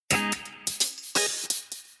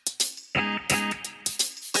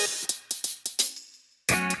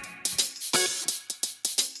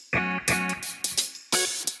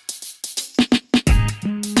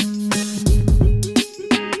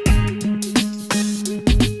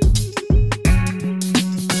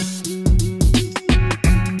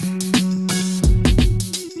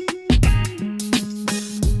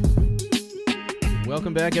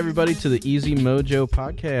Welcome back, everybody, to the Easy Mojo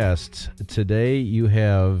podcast. Today you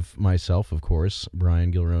have myself, of course,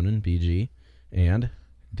 Brian Gilronan, BG, and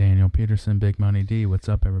Daniel Peterson, Big Money D. What's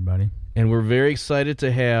up, everybody? And we're very excited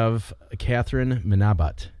to have Catherine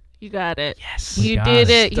Minabat. You got it. Yes. You did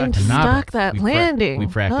it. You Minabat. stuck that landing. We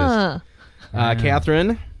practiced. Huh.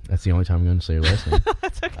 Catherine, that's the only time I'm going to say her last name.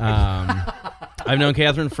 That's okay. I've known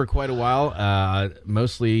Catherine for quite a while.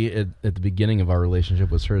 Mostly at the beginning of our relationship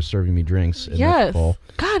was her serving me drinks. In Yes. Nicole.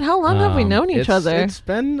 God, how long have we known each other? It's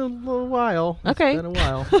been a little while. Okay. It's been a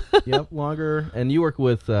while. Yep, longer. And you work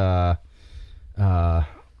with Laura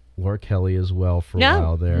Kelly as well for a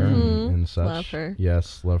while there and such. Love her.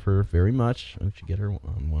 Yes, love her very much. I should get her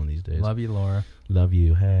on one of these days. Love you, Laura. Love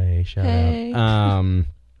you. Hey, shout Hey. out.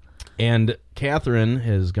 And Catherine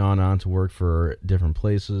has gone on to work for different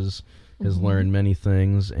places, has learned many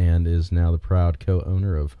things, and is now the proud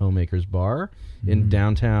co-owner of Homemakers Bar in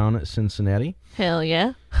downtown Cincinnati. Hell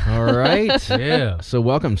yeah. All right. Yeah. So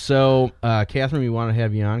welcome. So, Catherine, we want to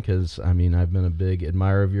have you on because, I mean, I've been a big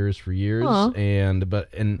admirer of yours for years. Aw. And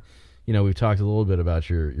you know, we've talked a little bit about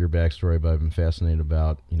your backstory, but I've been fascinated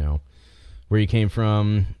about, you know, where you came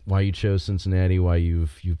from, why you chose Cincinnati, why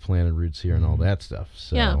you've planted roots here and all that stuff.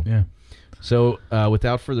 So, Yeah. So,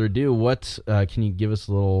 without further ado, what can you give us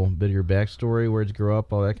a little bit of your backstory, where'd you grow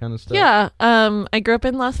up, all that kind of stuff? Yeah. I grew up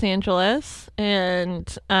in Los Angeles, and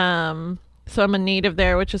so I'm a native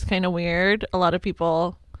there, which is kind of weird. A lot of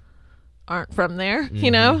people aren't from there, you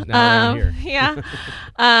know? Not around here.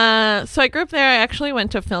 Yeah. So I grew up there. I actually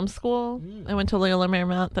went to film school. I went to Loyola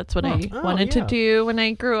Marymount. That's what I wanted to do when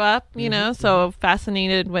I grew up, you know? So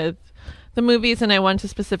fascinated with the movies, and I wanted to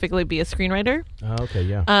specifically be a screenwriter. Oh, okay,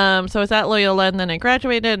 yeah. So I was at Loyola, and then I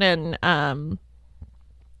graduated and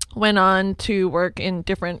went on to work in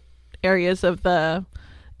different areas of the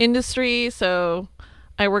industry. So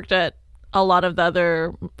I worked at a lot of the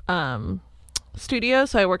other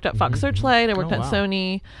studios. So I worked at Fox Searchlight. I worked at wow.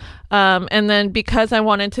 Sony. And then because I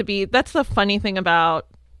wanted to be, that's the funny thing about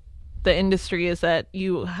the industry is that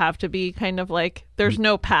you have to be kind of like, there's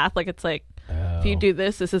no path. Like it's like, if you do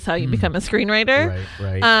this is how you become a screenwriter.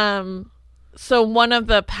 Right. So one of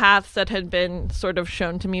the paths that had been sort of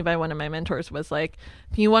shown to me by one of my mentors was like,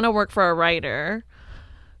 if you want to work for a writer,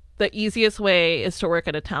 the easiest way is to work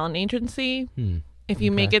at a talent agency. If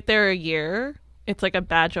you make it there a year, it's like a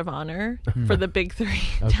badge of honor for the big three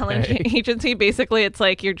talent agency. Basically, it's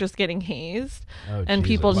like you're just getting hazed and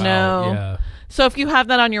people know. Yeah. So if you have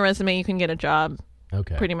that on your resume, you can get a job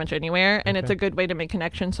Okay. pretty much anywhere, and it's a good way to make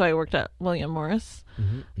connections. So I worked at William Morris,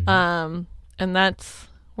 and that's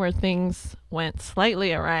where things went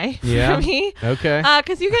slightly awry Yeah. for me. Okay.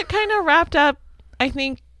 Because you get kind of wrapped up. I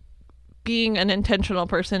think being an intentional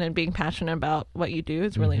person and being passionate about what you do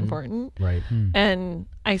is really important. Right. And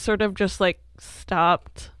I sort of just like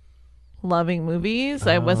stopped loving movies.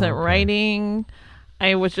 I wasn't writing.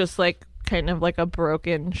 I was just like kind of like a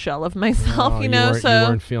broken shell of myself, Oh, you know. you So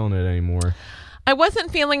weren't feeling it anymore. I wasn't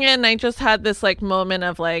feeling it, and I just had this like moment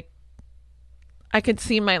of like I could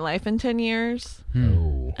see my life in 10 years,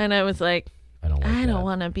 Oh, and I was like, I don't like I that. don't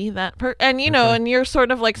want to be that and you know, and you're sort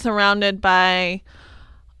of like surrounded by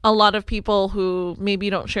a lot of people who maybe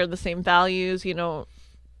don't share the same values, you know,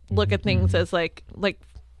 look at things as like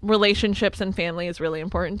relationships and family is really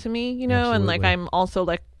important to me, you know. And like Absolutely. I'm also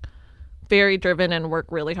like very driven and work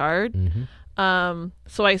really hard.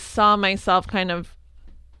 So I saw myself kind of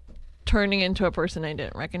turning into a person I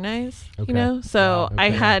didn't recognize, Okay. you know. So I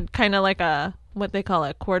Okay. had kind of like a what they call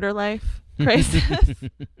a quarter life crisis.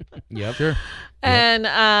 Yep. Sure.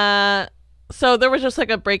 And so there was just like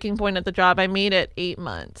a breaking point at the job. I made it 8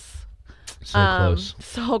 months. So close.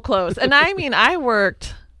 So close. And I mean, I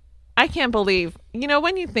can't believe, you know,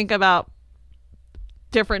 when you think about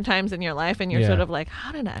different times in your life and you're Yeah. sort of like,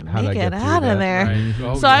 how did I How'd make I it get through out that? of there? Right.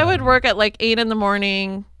 Oh, So I would work at like 8 in the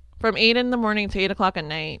morning, from 8 in the morning to 8 o'clock at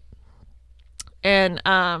night. And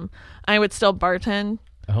I would still bartend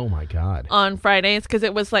Oh my God. on Fridays because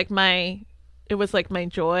it was like my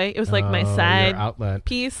joy. It was like my Oh, your side outlet.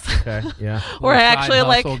 piece. Okay. Yeah. Where I Side actually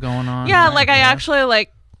like hustle going on. yeah, right? like I actually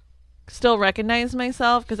like still recognize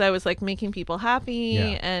myself because I was like making people happy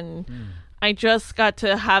Yeah. and I just got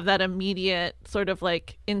to have that immediate sort of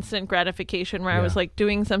like instant gratification where I was Yeah. like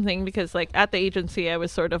doing something because like at the agency I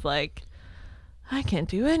was sort of like I can't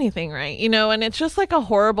do anything right, you know, and it's just like a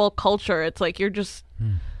horrible culture. It's like you're just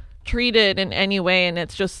treated in any way and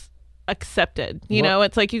it's just accepted, you What- know.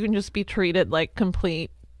 It's like you can just be treated like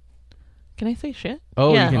complete. Can I say shit?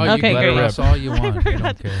 Oh, Yeah. you can Oh, Okay, you let can it great. rip. cuss all you want. You forgot.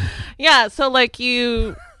 don't care. Yeah, so like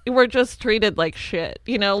you were just treated like shit,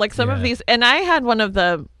 you know, like some of Yeah. these, and I had one of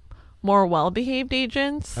the more well-behaved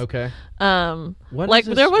agents. Okay. Like is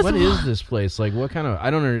this, there was what is this place? Like what kind of I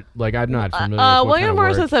don't know, like I'm not familiar with what William kind of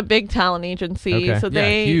Morris work. is a big talent agency. Okay. So Yeah,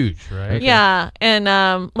 they huge, right? Okay. Yeah,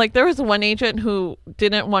 and like there was one agent who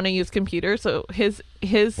didn't want to use computers, so his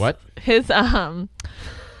What? his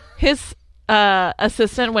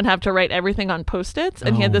assistant would have to write everything on Post-its,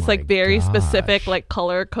 and he had Oh this like my very specific gosh. like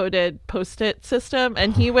color coded Post-it system,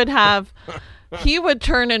 and he would have he would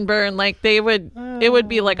turn and burn like it would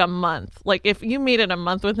be like a month. Like if you made it a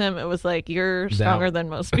month with him, it was like you're stronger than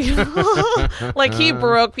most people. Like he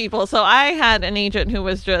broke people. So I had an agent who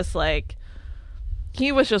was just like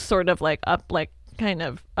he was just sort of like up, like kind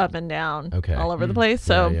of up and down all over the place.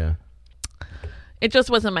 So yeah. it just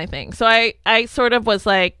wasn't my thing. So I sort of was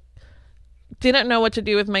like, didn't know what to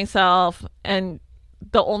do with myself. And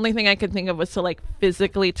the only thing I could think of was to like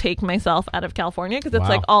physically take myself out of California because it's Wow.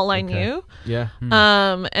 like all I Okay. knew. Yeah.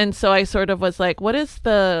 And so I sort of was like, what is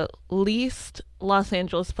the least Los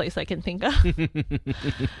Angeles place I can think of?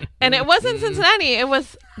 And it wasn't Cincinnati. It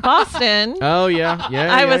was Boston. Oh yeah.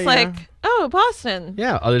 Yeah. I yeah, was yeah. like, oh, Boston.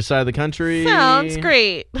 yeah, other side of the country. Sounds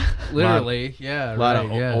great. Literally, yeah. A lot right,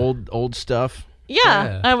 of yeah. old stuff. Yeah.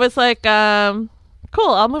 Yeah. I was like, cool,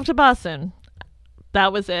 I'll move to Boston.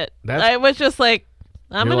 That was it. That's- I was just like,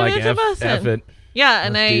 I'm You're going like, to move to Boston. F it. Yeah,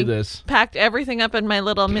 and Let's I do this. packed everything up in my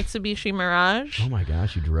little Mitsubishi Mirage. Oh my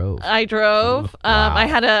gosh, you drove. I drove. Wow. I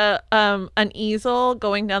had an easel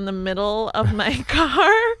going down the middle of my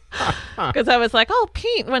car because I was like, I'll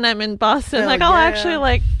paint when I'm in Boston. Hell Like I'll yeah. actually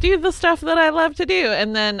like do the stuff that I love to do.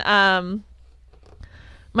 And then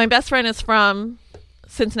my best friend is from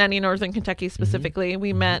Cincinnati, Northern Kentucky specifically.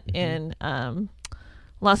 We met in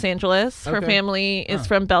Los Angeles. Her Okay. family is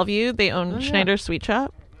from Bellevue. They own yeah. Schneider's Sweet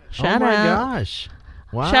Shop. Oh Shout my out. gosh.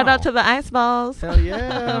 Wow. Shout out to the Ice Balls. Hell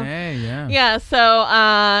yeah. Hey, yeah. Yeah,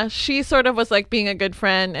 so she sort of was like being a good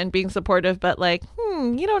friend and being supportive, but like,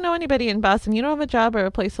 you don't know anybody in Boston. You don't have a job or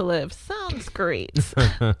a place to live. Sounds great.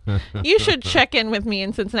 You should check in with me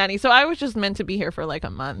in Cincinnati. So I was just meant to be here for like a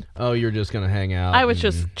month. Oh, you're just gonna hang out. I was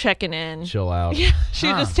and just checking in. chill out. Yeah, she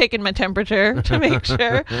just taking my temperature to make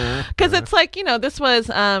sure. Because it's like, this was,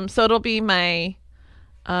 so it'll be my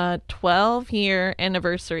 12-year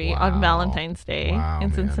anniversary Wow. on Valentine's Day Wow, in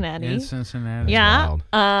man. Cincinnati. In Cincinnati. Yeah.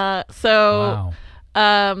 wild. So,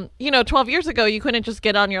 Wow. 12 years ago, you couldn't just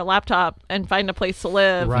get on your laptop and find a place to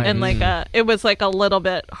live. Right. And like, it was like a little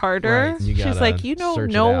bit harder. Right. You She's gotta like, search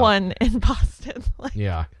it no out. one in Boston. Like,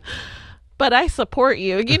 Yeah. but I support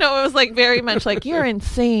you. It was like very much like, you're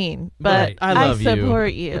insane, but Right. I love you.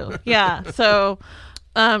 support you. Yeah. So,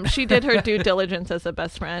 she did her due diligence as a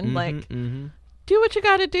best friend. Like, do what you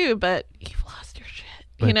got to do, but you've lost your shit.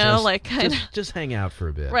 But just, like kind of. just hang out for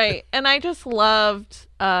a bit. Right. And I just loved,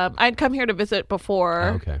 I'd come here to visit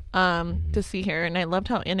before, Okay. to see her, and I loved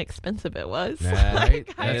how inexpensive it was. Right?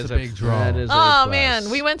 That That's is a big draw. that is a Oh plus. man,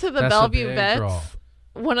 we went to the That's a Bellevue big Vets. draw.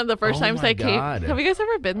 One of the first Oh times my I came. God. Have you guys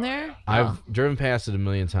ever been there? I've Oh, driven past it a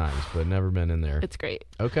million times, but never been in there. it's great.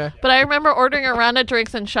 Okay. But I remember ordering a round of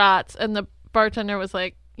drinks and shots, and the bartender was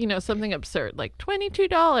like, something absurd, like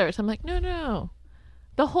 $22. I'm like, no.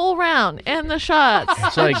 The whole round and the shots.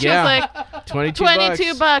 It's like, She yeah, was like, 22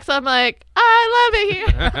 $22 bucks. I'm like, I love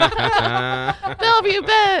it here. Bellevue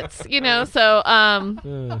Vets, so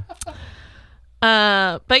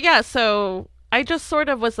but yeah, so I just sort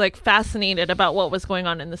of was like fascinated about what was going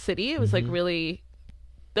on in the city. It was like really,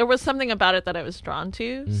 there was something about it that I was drawn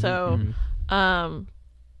to. So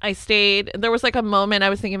I stayed. There was like a moment I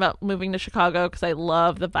was thinking about moving to Chicago because I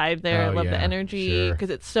love the vibe there. I Oh, love the yeah, energy sure. because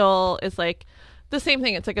it still is like the same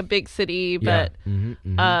thing. It's like a big city, but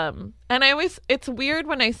Mm-hmm, and I always, it's weird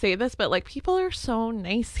when I say this, but like people are so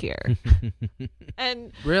nice here.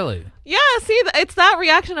 And Really? yeah, see, it's that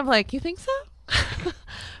reaction of like, you think so?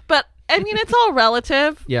 But I mean, it's all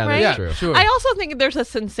relative, Yeah, right? that's Yeah, true. sure. I also think there's a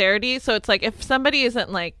sincerity. So it's like if somebody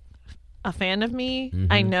isn't like a fan of me,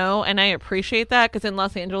 I know, and I appreciate that because in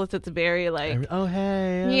Los Angeles, it's very like, Oh,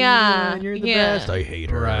 hey. Yeah, You're the yeah. best. I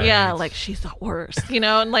hate her. Right. yeah, like she's the worst,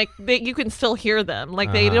 and like you can still hear them.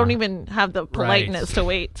 Like they don't even have the politeness to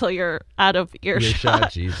wait till you're out of earshot.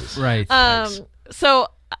 Earshot, Jesus. Right. So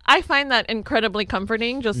I find that incredibly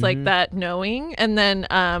comforting, just like that knowing. And then,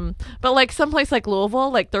 but like someplace like Louisville,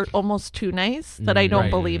 like they're almost too nice that I don't Right.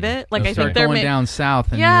 believe it. Like They'll I start think they're going down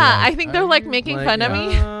south. And yeah, you're like, I think they're like making like, fun of me.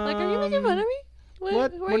 Like, are you making fun of me?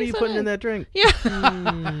 What why are you so putting in nice? that drink? Yeah.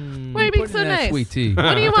 Mm. Why are you being putting so in that nice? sweet tea.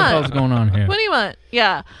 What do you What the want? hell's going on here? What do you want?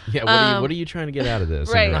 Yeah. Yeah, what are you trying to get out of this?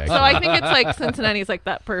 Right. interaction? So I think it's like Cincinnati's like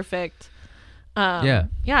that perfect. Yeah.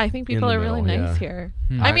 Yeah, I think people the are really middle, nice yeah. here.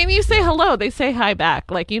 Hmm. I mean, you say hello, they say hi back.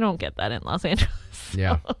 Like you don't get that in Los Angeles.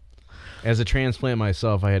 Yeah. As a transplant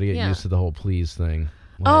myself, I had to get Yeah. used to the whole please thing.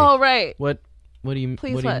 Oh, right. What do you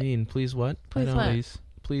Please what do you what? mean? Please what? Please I don't- what?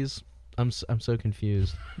 Please. I'm so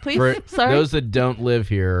confused. Please, For sorry. those that don't live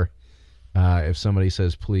here, if somebody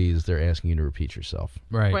says please, they're asking you to repeat yourself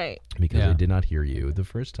Right. Right. because Yeah. they did not hear you the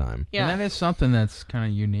first time. Yeah. And that is something that's kind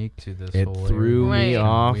of unique to this It whole threw area. me Right.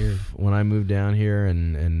 off Weird. when I moved down here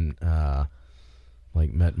and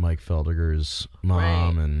like met Mike Feldiger's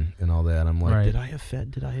mom Right. and all that. I'm like, Right. did I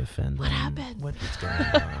offend What them? happened? What is going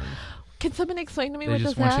on? Can someone explain to me They what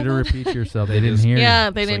just just want you to happened? repeat yourself. They They didn't just- hear Yeah,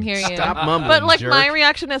 you. they It's didn't like, hear you. Stop mumbling, But like jerk. my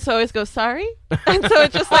reaction is to always go sorry, and so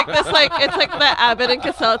it's just like this, like it's like the Abbott and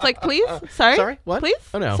Costello. It's like please, sorry, Sorry? What? please,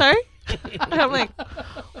 Oh, no. sorry. And I'm like,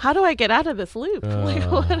 how do I get out of this loop? Like,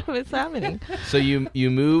 what is happening? So you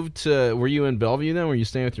moved to? Were you in Bellevue then? Were you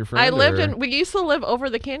staying with your friend? I lived or- in. We used to live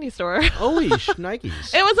over the candy store. Holy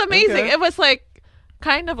Nikes! It was amazing. Okay. It was like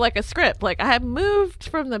kind of like a script. Like I had moved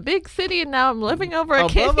from the big city and now I'm living over a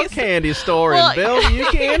Above candy a store. candy store Well, in Bellevue,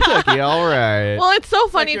 Kentucky. All right. Well, it's so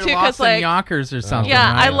funny You're too lost because in like Yonkers or something.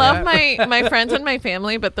 yeah, I right? love my friends and my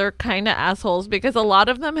family, but they're kind of assholes because a lot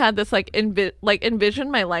of them had this like envision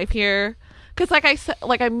my life here. Because like I said,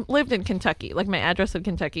 like I lived in Kentucky, like my address in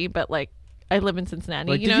Kentucky, but like I live in Cincinnati.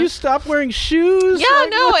 Like, you did know? you stop wearing shoes? Yeah, Like,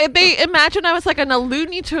 no. They imagine I was like in a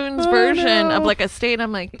Looney Tunes Oh, version no. of like a state.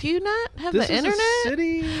 I'm like, do you not have This the is internet? a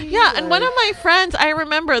city. Yeah, and one of my friends, I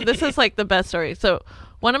remember this is like the best story. So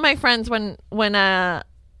one of my friends, when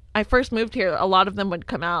I first moved here, a lot of them would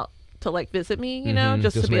come out to like visit me, you know, Mhm,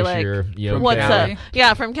 just to be make like, sure you're From what's Cali? up?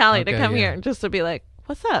 Yeah, from Cali to Okay, come yeah. here, just to be like,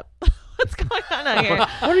 what's up? What's going on out here?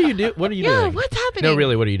 What are you doing? What are you Yeah, doing? what's happening? No,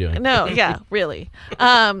 really, what are you doing? No, yeah, really.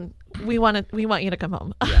 We want you to come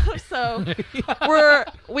home. So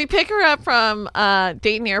we pick her up from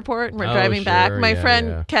Dayton Airport and we're Oh, driving back. sure, My yeah, friend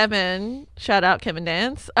yeah. Kevin, shout out Kevin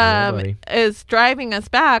Dance, Yeah, buddy. is driving us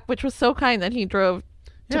back, which was so kind that he drove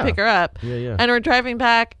to Yeah. pick her up. Yeah, yeah. And we're driving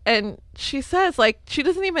back and she says, like, she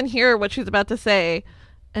doesn't even hear what she's about to say.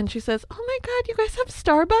 And she says, "Oh my God, you guys have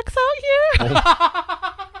Starbucks out here?"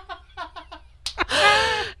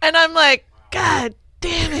 And I'm like, God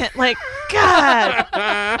damn it. Like, God.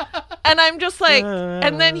 And I'm just like,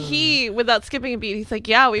 and then he, without skipping a beat, he's like,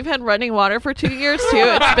 yeah, we've had running water for 2 years too.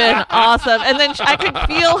 It's been awesome. And then I could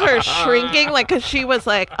feel her shrinking, like, because she was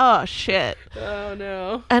like, oh shit. Oh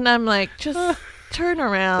no. And I'm like, just turn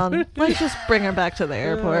around. Let's just bring her back to the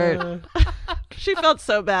airport. She felt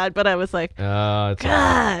so bad, but I was like, It's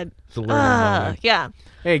God. it's a learning moment. Yeah.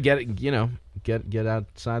 Hey, get it. Get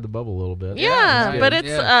outside the bubble a little bit. Yeah, that's but good.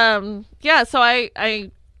 it's so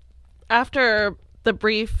I after the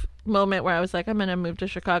brief moment where I was like, I'm gonna move to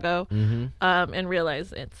Chicago, Mm-hmm. and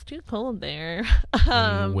realize it's too cold there.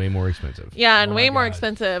 Way more expensive. Yeah, and Oh way my more God.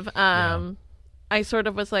 expensive. I sort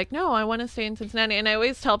of was like, no, I want to stay in Cincinnati. And I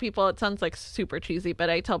always tell people, it sounds like super cheesy, but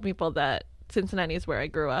I tell people that Cincinnati is where I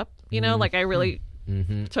grew up. You know, like I really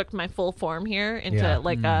Mm-hmm. took my full form here into Yeah.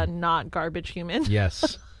 like a not garbage human.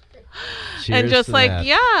 Yes. And Cheers just to like, that.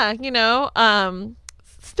 yeah, you know,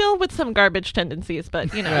 still with some garbage tendencies,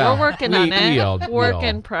 but you know, Yeah. we're working We- on it. we all- Work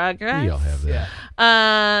in progress. We all have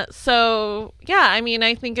that. So yeah, I mean,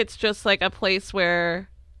 I think it's just like a place where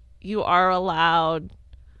you are allowed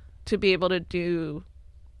to be able to do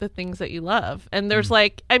the things that you love. And there's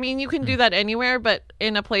like, I mean, you can do that anywhere, but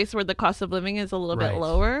in a place where the cost of living is a little bit Right.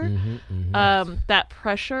 lower, Mhm, mhm. that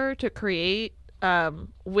pressure to create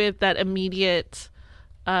with that immediate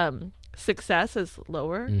success is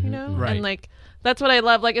lower, you know? Right. And like, that's what I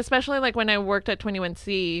love. Like, especially like when I worked at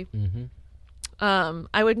 21C, Mhm.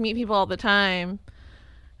 I would meet people all the time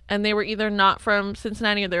and they were either not from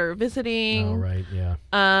Cincinnati or they were visiting. Oh, right. Yeah.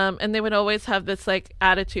 And they would always have this like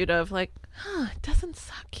attitude of like, it doesn't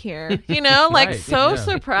suck here, you know, like Right, so yeah.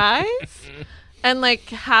 surprised and like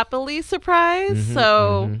happily surprised. Mhm,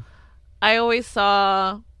 So mhm. I always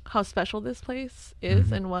saw how special this place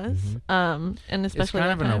is and was. And It's especially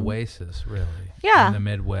kind of that an time. oasis, really. Yeah. In the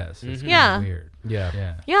Midwest. It's Mhm. kinda Yeah. weird. Yeah.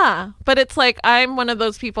 Yeah. Yeah, but it's like I'm one of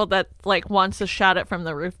those people that like wants to shout it from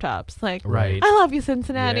the rooftops, like, Right. I love you,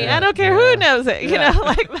 Cincinnati. Yeah, I don't care yeah. who knows it, you know,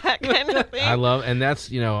 like that kind of thing. I love, and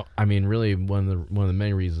that's I mean, really one of the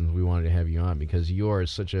main reasons we wanted to have you on because you are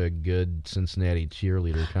such a good Cincinnati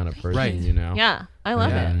cheerleader kind of person, Right. you know. Yeah, I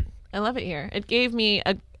love Yeah. it. I love it here. It gave me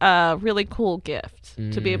a really cool gift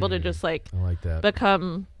to be able to just like I like that.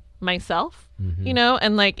 become myself, Mhm. you know,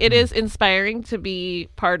 and like it is inspiring to be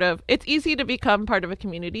part of. It's easy to become part of a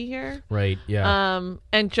community here. Right. Yeah.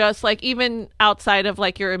 And just like even outside of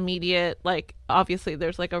like your immediate, like obviously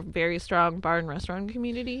there's like a very strong bar and restaurant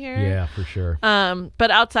community here. Yeah, for sure.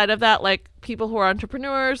 But outside of that, like people who are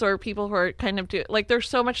entrepreneurs or people who are kind of like there's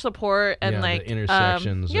so much support and yeah, like the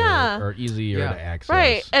intersections are easier Yeah. to access.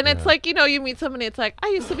 right. And Yeah. it's like, you know, you meet somebody, it's like, I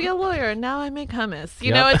used to be a lawyer and now I make hummus. You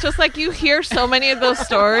Yep. know, it's just like you hear so many of those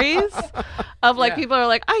stories of like Yeah. people are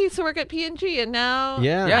like, I used to work at P&G and now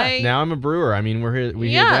yeah, I- now I'm a brewer. I mean, we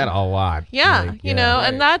hear Yeah. that a lot. yeah, Like, you know,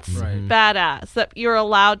 and Right. that's Right. badass that you're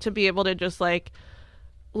allowed to be able to just like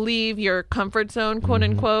leave your comfort zone, quote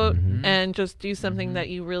unquote, and just do something that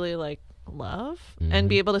you really like love and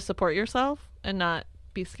be able to support yourself and not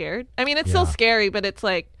be scared. I mean, it's still Yeah. scary, but it's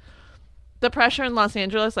like the pressure in Los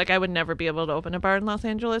Angeles. Like, I would never be able to open a bar in Los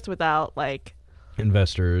Angeles without like,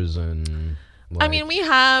 investors and. I mean, we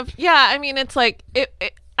have, yeah. I mean, it's like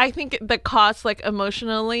I think the cost, like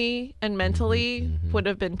emotionally and mentally, would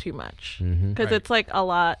have been too much because Right. it's like a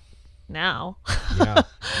lot now. Yeah.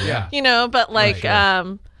 Yeah. You know, but like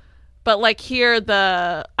Right. but like here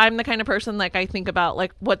I'm the kind of person like I think about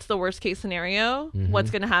like what's the worst case scenario,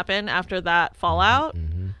 what's going to happen after that fallout,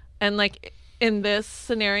 and like in this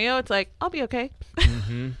scenario it's like I'll be okay.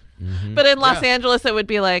 But in Los Yeah. Angeles it would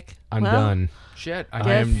be like I'm well, done. Shit. I Guess,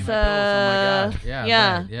 can't pay my bills. Oh my god. Yeah.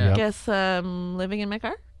 yeah, Right. Yeah. Yep. guess living in my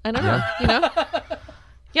car. I don't know, you know.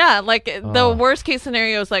 Yeah, like the worst case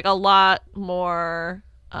scenario is like a lot more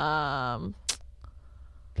A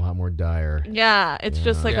lot more dire. yeah, it's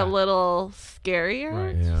just like Yeah. a little scarier.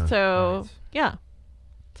 Right. Yeah. So Right. yeah.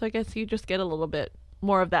 So I guess you just get a little bit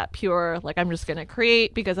more of that pure, like I'm just gonna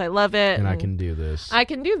create because I love it And I can do this. I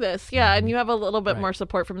can do this. Yeah. And you have a little bit Right. more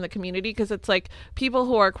support from the community because it's like people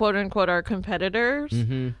who are quote unquote our competitors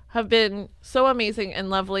have been so amazing and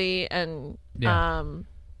lovely and Yeah.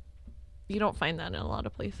 you don't find that in a lot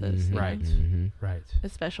of places. you know, Right. Right.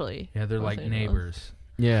 especially. Yeah, they're Los like Angeles. neighbors.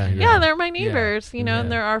 Yeah. Yeah, they're my neighbors, you know, and Yeah.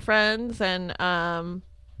 they're our friends and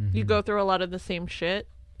you go through a lot of the same shit.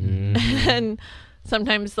 Mhm. And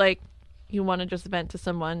sometimes like you want to just vent to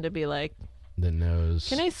someone to be like, That knows.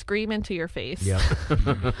 can I scream into your face Yep.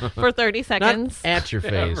 for 30 seconds Not at your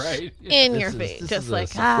face. Right. in your This is- face, this just is a like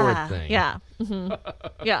support ah, thing. yeah,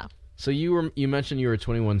 yeah, So you mentioned you were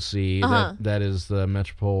 21C. Uh-huh. That is the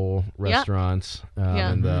Metropole restaurants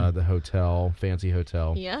Yeah. and the hotel, fancy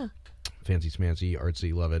hotel, yeah. fancy smancy,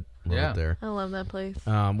 artsy. Love it. Love Yeah. it there. I love that place.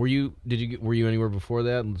 Were you anywhere before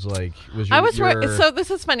that? It was like was your, I was your... so this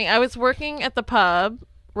is funny. I was working at the pub,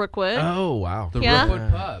 Rookwood. Oh wow. The Yeah.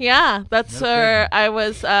 Rookwood Pub. Yeah, that's No where kidding. I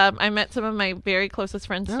was. I met some of my very closest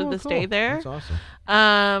friends to Oh, this cool. day there. That's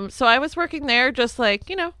awesome. So I was working there, just like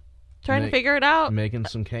trying to Make- figure it out. Making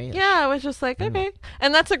some cash. Yeah, I was just like, okay.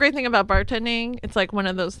 And that's the great thing about bartending. It's like one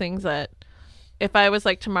of those things that if I was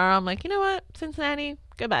like tomorrow, I'm like, you know what, Cincinnati,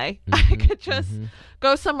 goodbye. I could just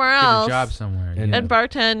go somewhere Get else a job somewhere. And- yeah. and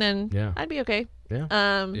bartend, and Yeah. I'd be okay. Yeah.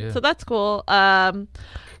 Yeah. So that's cool.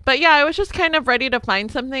 But yeah, I was just kind of ready to find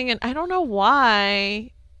something, and I don't know why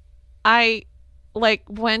I like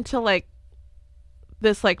went to like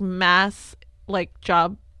this like mass like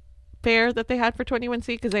job fair that they had for 21C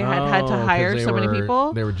because they had to 'cause hire they so many were-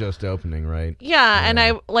 people. They were just opening, right? Yeah, and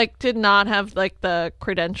Yeah. I like did not have like the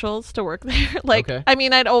credentials to work there. Like, Okay. I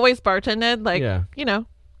mean, I'd always bartended. Like, Yeah.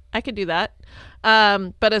 I could do that.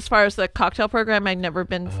 But as far as the cocktail program, I'd never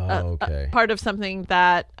been okay. part of something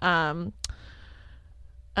that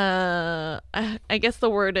I guess the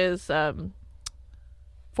word is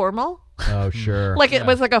formal. Oh sure. Like it Yeah.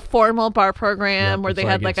 was like a formal bar program Yep, where it's they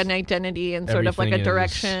like had like it's- an identity and sort of like a everything is,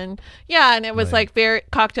 direction. Yeah, and it was like- like very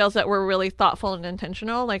cocktails that were really thoughtful and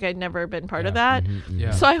intentional. Like I'd never been part of that.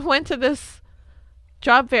 Yeah. So I went to this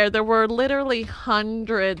job fair. There were literally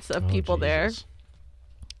hundreds of Oh, people there. Jesus.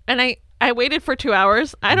 And I waited for 2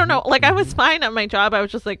 hours. I don't know. Like I was fine at my job. I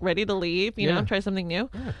was just like ready to leave, you Yeah. know, try something new.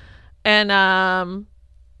 Yeah. And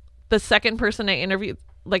the second person I interviewed,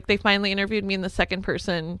 like they finally interviewed me, and the second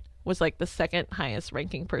person was like the second highest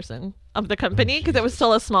ranking person of the company because it was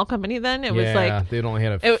still a small company then. It was like they'd only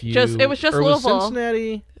had a it few. just- it was just or Louisville.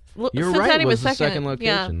 Cincinnati. You're Cincinnati right. was the second second.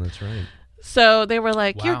 location. Yeah. That's right. So they were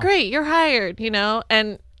like, "You're Wow. great. You're hired," you know?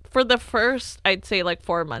 And for the first, I'd say like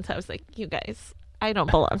 4 months, I was like, "You guys, I don't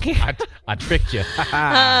belong here." I tricked you.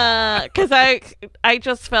 Because I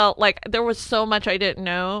just felt like there was so much I didn't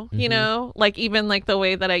know, you know? Like even like the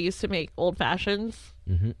way that I used to make old fashions.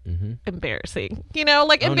 Embarrassing. You know,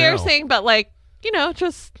 like Oh, no. embarrassing, but like, you know,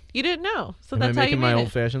 just you didn't know. So Am I that's how you making my made old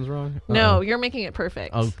it. fashions wrong? No, Uh-oh. you're making it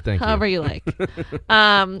perfect. Oh, thank you. However you like.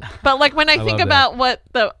 But like when I love think that. about what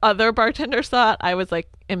the other bartenders thought, I was like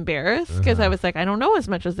embarrassed because I was like, I don't know as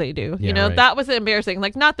much as they do. Yeah, you know, right. that was embarrassing.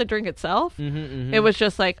 Like not the drink itself. It was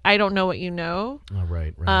just like, I don't know what you know. Oh,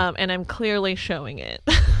 right. Right. And I'm clearly showing it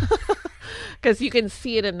because you can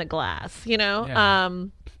see it in the glass, you know? Yeah.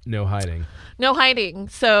 No hiding. No hiding.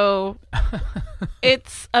 So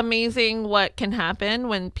it's amazing what can happen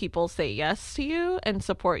when people say yes to you and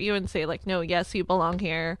support you and say like, no, yes, you belong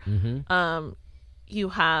here. You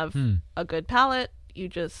have a good palate.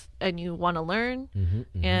 And you want to learn.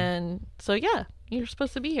 And so, yeah, you're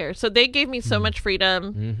supposed to be here. So they gave me so much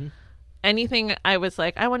freedom. Anything I was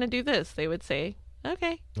like, I want to do this, they would say,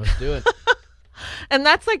 okay, let's do it. And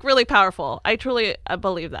that's like really powerful. I truly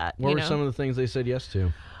believe that. What were some of the things they said yes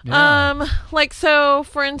to? Yeah. Like, so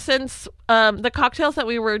for instance, the cocktails that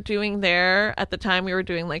we were doing there at the time, we were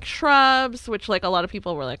doing like shrubs, which like a lot of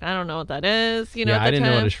people were like, I don't know what that is. You know, I didn't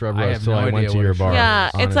know what a shrub was until I went to your bar. Yeah,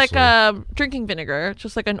 honestly. it's like drinking vinegar. It's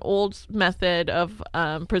just like an old method of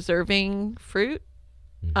preserving fruit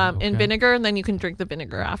in vinegar, and then you can drink the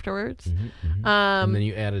vinegar afterwards. And then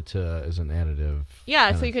you add it to as an additive.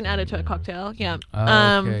 Yeah, so you can add it to a cocktail. Yeah.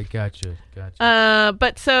 Okay, gotcha.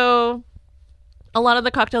 But so a lot of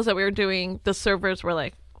the cocktails that we were doing, the servers were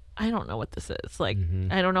like, I don't know what this is. Like,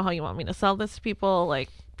 I don't know how you want me to sell this to people. Like,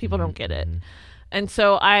 people don't get it. And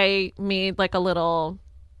so I made like a little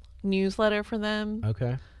newsletter for them.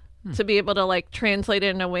 Okay. To be able to like translate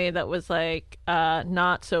it in a way that was like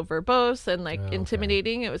not so verbose and like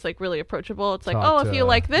intimidating. It was like really approachable. It's like, if you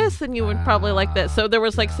like this, then you would probably like this. So there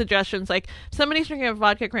was like suggestions like, somebody's drinking a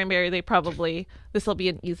vodka cranberry, this will be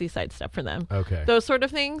an easy sidestep for them. Okay. Those sort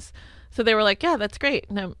of things. So they were like, yeah, that's great.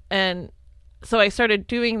 And so I started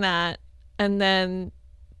doing that. And then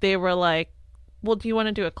they were like, well, do you want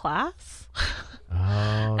to do a class?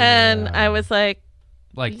 And I was like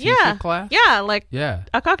teach a class? Yeah, like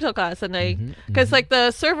a cocktail class. And because like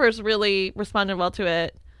the servers really responded well to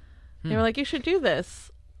it. They were like, you should do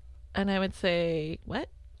this. And I would say, what?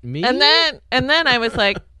 Me? And then I was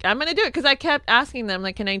like, I'm going to do it. Because I kept asking them,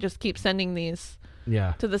 like, can I just keep sending these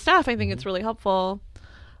to the staff? I think it's really helpful.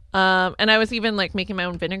 And I was even like making my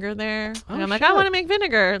own vinegar there. And I'm like, I want to make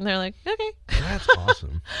vinegar. And they're like, okay. That's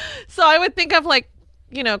awesome. So I would think of like,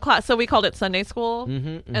 you know, class. So we called it Sunday school.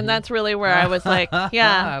 And that's really where I was like,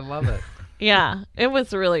 yeah. I love it. Yeah, it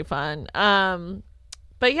was really fun.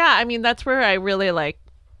 But yeah, I mean, that's where I really like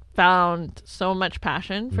found so much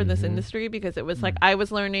passion for this industry, because it was like I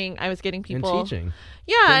was learning, I was getting people and teaching.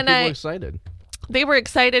 Yeah, and people excited. They were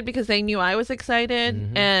excited because they knew I was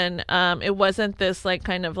excited, and it wasn't this like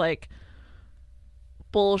kind of like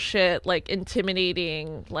bullshit, like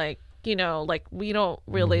intimidating, like, you know, like we don't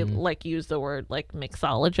really like use the word like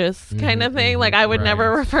mixologist kind of thing. Like I would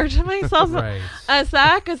never refer to myself as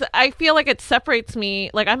that, because I feel like it separates me.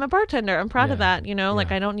 Like I'm a bartender. I'm proud of that, you know,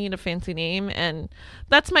 like I don't need a fancy name. And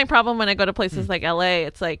that's my problem when I go to places like LA.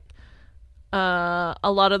 It's like a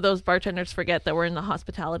lot of those bartenders forget that we're in the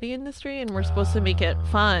hospitality industry and we're supposed to make it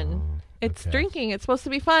fun. It's drinking. It's supposed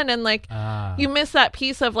to be fun. And like you miss that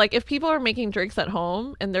piece of like, if people are making drinks at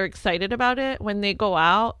home and they're excited about it, when they go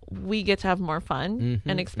out, we get to have more fun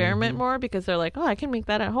and experiment more, because they're like, oh, I can make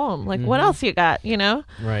that at home. Like what else you got, you know?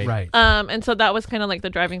 Right. And so that was kind of like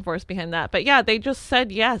the driving force behind that. But yeah, they just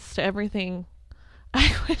said yes to everything.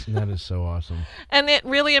 That is so awesome. And it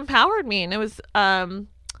really empowered me. And it was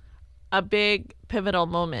a big pivotal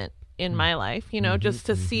moment in my life, you know, just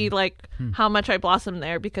to see like how much I blossomed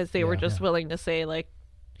there, because they were just willing to say like,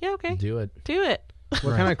 yeah, okay, do it.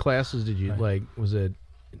 What kind of classes did you like? Was it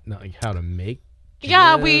not like how to make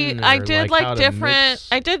gin, I did like different,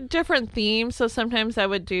 I did different themes. So sometimes I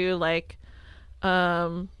would do like you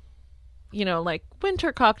know, like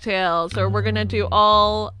winter cocktails, or we're gonna do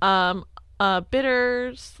all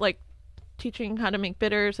bitters, like teaching how to make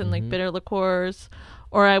bitters and like bitter liqueurs.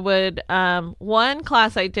 Or I would, one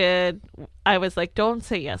class I did, I was like, don't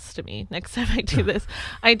say yes to me next time I do this.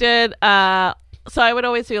 I did, so I would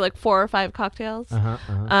always do like 4 or 5 cocktails.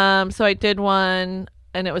 So I did one,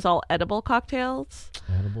 and it was all edible cocktails.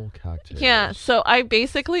 Edible cocktails. Yeah, so I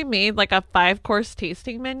basically made like a 5-course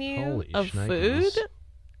tasting menu of food.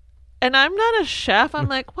 And I'm not a chef. I'm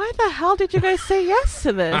like, why the hell did you guys say yes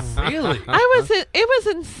to this? Really? It was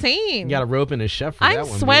insane. You got to rope in a chef for that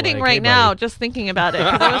one. I'm sweating right now just thinking about it,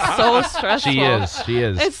 because it was so stressful. She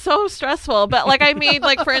is. It's so stressful. But like I made,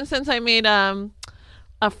 like for instance, I made a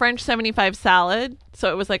French 75 salad.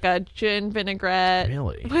 So it was like a gin vinaigrette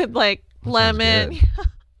with like lemon,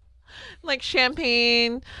 like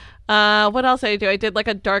champagne. What else did I do? I did like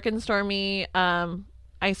a dark and stormy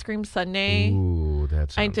ice cream sundae. Ooh,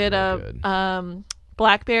 that sounds I did good.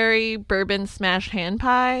 Blackberry bourbon smash hand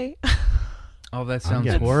pie. Oh, that sounds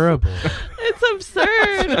horrible. It's absurd.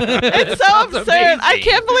 It's so absurd. Amazing. I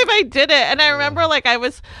can't believe I did it. And I remember like I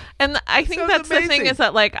was, and I think that's amazing. The thing is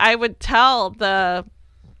that like I would tell the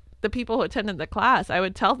the people who attended the class, I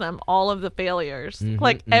would tell them all of the failures,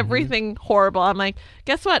 like everything horrible. I'm like,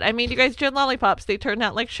 guess what? I made you guys gin lollipops. They turned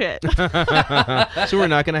out like shit. So we're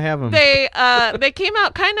not going to have them. They came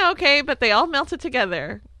out kind of okay, but they all melted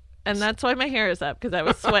together. And that's why my hair is up, because I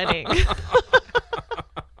was sweating.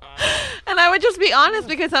 And I would just be honest,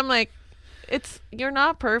 because I'm like, you're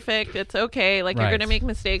not perfect. It's okay. Like, you're going to make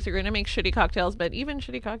mistakes. You're going to make shitty cocktails, but even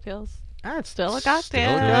shitty cocktails, it's still a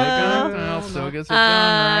cocktail. Still gets it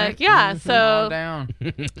done, right? Yeah. So down.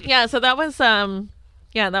 yeah. So that was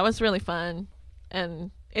that was really fun,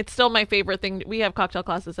 and it's still my favorite thing. We have cocktail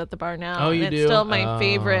classes at the bar now. Oh, you and do? It's still my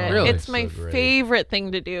favorite. Really? It's my favorite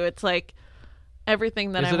thing to do. It's like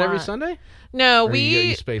everything that I want. Is it every Sunday? No, or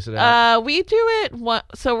you space it out. We do it.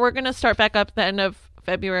 So we're gonna start back up at the end of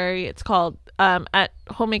February. It's called at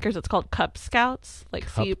Homemakers. It's called Cup Scouts, like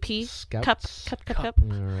CUP. Scouts? Cup.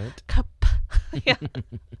 All right. Cup. Yeah.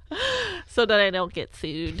 So that I don't get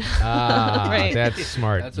sued. Right. That's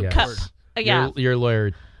smart. That's yes. important. Yeah. Your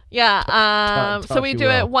lawyer. Yeah. Talk So we you do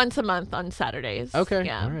well. it once a month on Saturdays. Okay.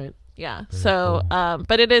 Yeah. All right. Yeah. Very So, cool.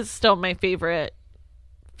 but it is still my favorite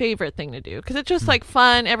thing to do, because it's just like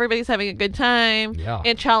fun. Everybody's having a good time. Yeah.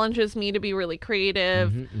 It challenges me to be really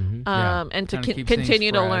creative, and to Kinda keeps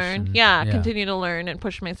continue things to fresh learn. and- Yeah, yeah. continue to learn and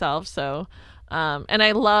push myself. So, and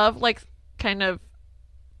I love like kind of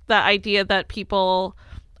the idea that people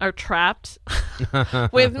are trapped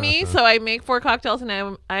with me. So I make 4 cocktails,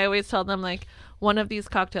 and I always tell them, like, one of these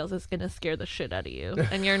cocktails is gonna scare the shit out of you,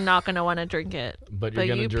 and you're not gonna want to drink it. But you're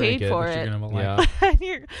gonna you drink paid it. for But it. You're gonna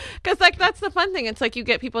Yeah. Because like that's the fun thing. It's like you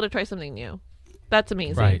get people to try something new. That's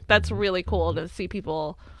amazing. Right. That's really cool to see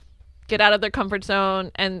people get out of their comfort zone,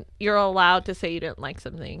 and you're allowed to say you didn't like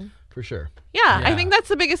something. For sure. Yeah, I Yeah. think that's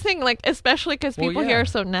the biggest thing. Like, especially because Well, people yeah. here are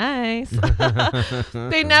so nice.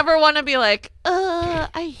 They never want to be like,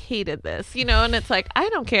 I hated this, and it's like, I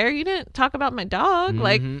don't care. You didn't talk about my dog.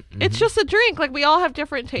 Like, it's just a drink. Like, we all have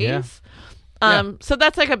different tastes. Yeah. So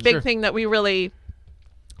that's like a big Sure. thing that we really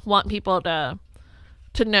want people to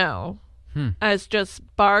know. As just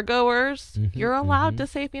bar goers, you're allowed to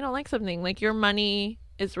say if you don't like something. Like, your money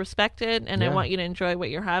is respected, and I Yeah. want you to enjoy what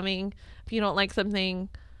you're having. If you don't like something,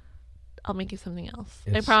 I'll make you something else. I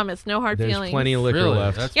It's- promise. No hard There's feelings. plenty of liquor Really?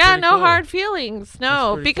 left. That's Yeah, pretty no cool. hard feelings.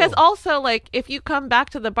 No, pretty because cool. also, like, if you come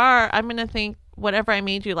back to the bar, I'm going to think whatever I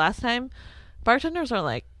made you last time. Bartenders are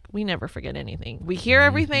like, we never forget anything. We hear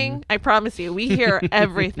everything. I promise you, we hear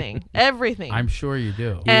everything. Everything. I'm sure you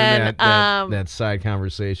do. Even And, that side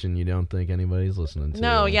conversation you don't think anybody's listening to.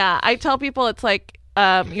 No, yeah. I tell people it's like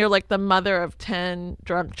you're like the mother of 10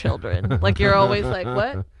 drunk children. Like, you're always like,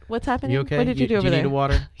 what? What's happening? You okay? What did you do over do you there? need a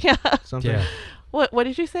water? Yeah. Something? Yeah. What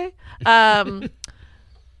did you say?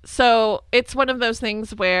 So it's one of those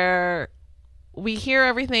things where we hear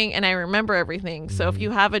everything and I remember everything. So if you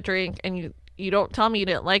have a drink and you don't tell me you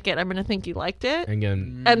didn't like it, I'm gonna think you liked it.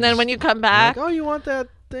 Again, And then when you come back, like, oh, you want that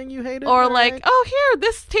thing you hated? or All like, right. oh, here,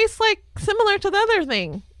 this tastes like similar to the other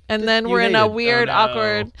thing. And then you we're in a hated. weird, Oh, no.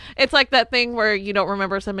 awkward. It's like that thing where you don't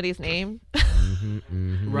remember somebody's name.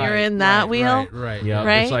 Right, You're in that wheel? Right. Yeah,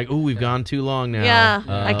 Right? it's like, oh, we've gone too long now. Yeah,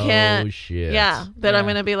 I can't. Oh, shit. Yeah, that I'm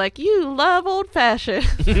Yeah. gonna be like, you love old fashioned.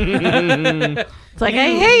 It's like, I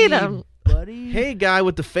hate them. buddy. Hey, guy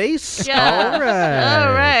with the face. Yeah. All right.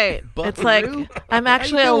 All right. It's like, Buckaroo. I'm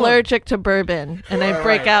actually doing? allergic to bourbon, and I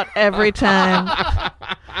break out every time.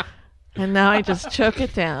 And now I just choke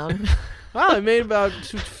it down. Wow, I made about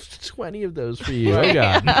 20 of those for you. Right.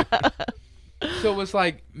 Oh, God. So it was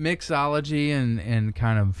like mixology and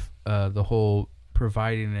kind of the whole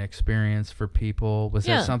providing an experience for people. Was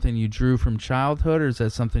Yeah. that something you drew from childhood, or is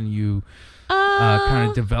that something you kind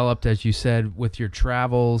of developed, as you said, with your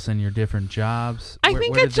travels and your different jobs? I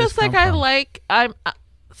think where it's did this just like come I from? like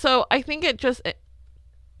so I think it just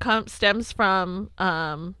stems from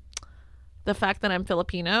the fact that I'm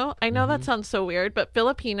Filipino. I know that sounds so weird, but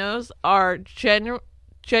Filipinos are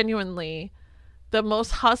genuinely the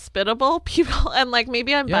most hospitable people. And like,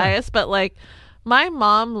 maybe I'm Yeah. biased, but like, my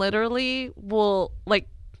mom literally will like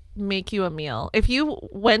make you a meal. If you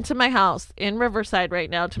went to my house in Riverside right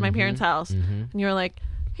now, to my parents' house, and you're like,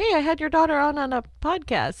 hey, I had your daughter on a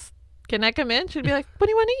podcast. Can I come in? She'd be like, what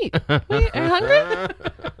do you want to eat? Are you hungry?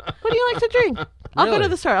 What do you like to drink? I'll go to Really?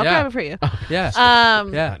 the store. I'll Yeah. grab it for you. Yeah.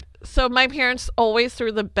 Yeah. So my parents always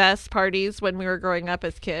threw the best parties when we were growing up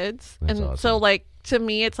as kids. That's and awesome. so like, to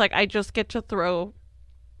me, it's like I just get to throw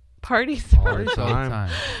parties. Parties all the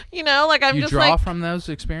time. You know, like I'm You just draw like, from those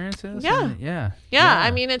experiences? Yeah. And- yeah. yeah,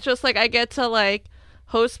 I mean, it's just like I get to like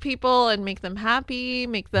host people and make them happy,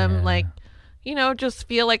 make them Yeah. like, you know, just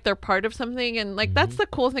feel like they're part of something. And like, that's the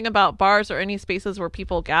cool thing about bars or any spaces where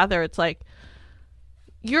people gather. It's like,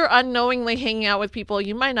 you're unknowingly hanging out with people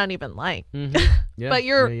you might not even like. Mhm. Yeah, But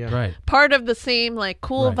you're Right. part of the same like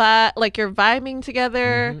cool Right. vibe, like you're vibing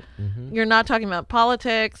together. Mhm. You're not talking about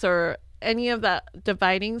politics or any of that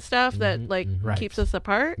dividing stuff that like Right. keeps us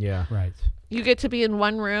apart. Yeah. Right. You get to be in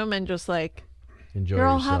one room and just like Enjoy you're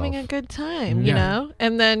all yourself. having a good time, Yeah. you know?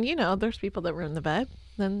 And then, there's people that ruin the vibe,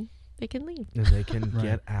 then they can leave. And they can Right.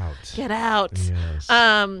 get out. Get out. Yes.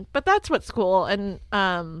 But that's what's cool, and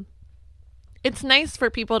it's nice for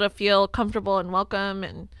people to feel comfortable and welcome,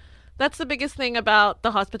 and that's the biggest thing about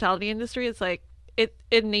the hospitality industry. It's like it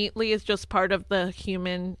innately is just part of the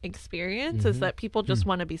human experience, is that people just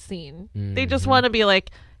want to be seen. They just want to be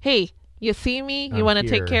like, hey, you see me, you I'm want to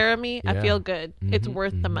here. take care of me, I Yeah. feel good, it's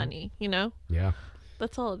worth the money, Yeah.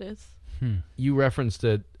 that's all it is. You referenced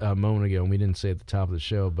it a moment ago, and we didn't say at the top of the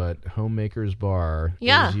show, but Homemaker's Bar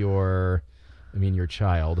Yeah. is your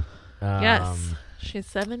child. Yes, she's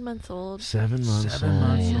 7 months old. 7 months 7 old.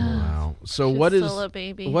 months old. Wow. So She's what is still a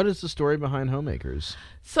baby. what is the story behind Homemakers?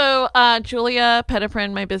 So Julia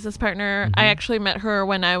Petiprin, my business partner, I actually met her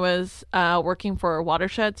when I was working for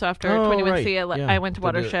Watershed. So after 21C, I went to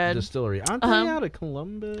Watershed. Distillery. Aren't they out of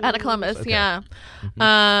Columbus? Out of Columbus, Okay. yeah.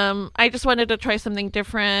 I just wanted to try something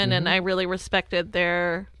different, and I really respected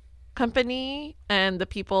their company, and the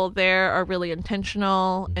people there are really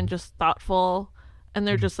intentional and just thoughtful, and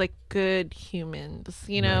they're just like good humans,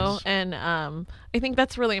 Nice. And I think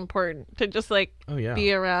that's really important to just like Oh yeah.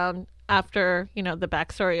 be around after the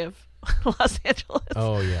backstory of Los Angeles.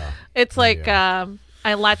 Oh yeah. It's like yeah.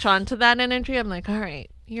 I latch on to that energy. I'm like, all right,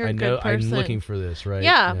 you're a I good know. person. I'm looking for this, right?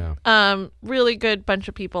 Yeah. Really good bunch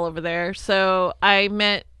of people over there. So I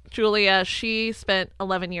met Julia. She spent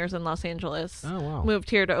 11 years in Los Angeles. Oh wow. Moved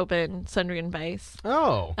here to open Sundry and Vice.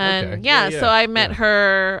 Oh. And okay. so I met yeah.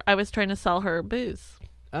 her. I was trying to sell her booze.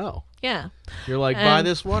 Oh. Yeah. You're like, buy And-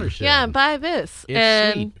 this Watershed. Yeah, buy this. It's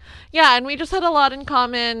and sweet. yeah, and we just had a lot in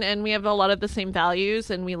common, and we have a lot of the same values,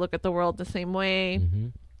 and we look at the world the same way. Mm-hmm.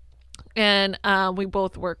 And we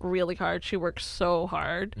both work really hard. She works so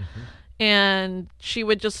hard. Mm-hmm. And she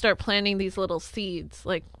would just start planting these little seeds.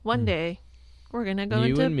 Like, one day, we're going to go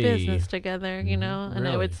You into and me. business together, And I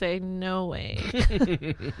Really? would say, no way.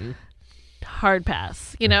 Hard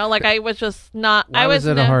pass. Like I was just not. Why I was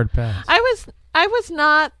it a hard pass? I was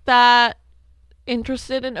not that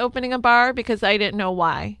interested in opening a bar because I didn't know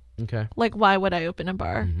why. Okay. Like, why would I open a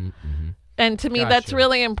bar? Mm-hmm. And to me, that's Gotcha.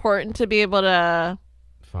 really important to be able to...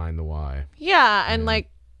 Find the why. Yeah, and Yeah. like,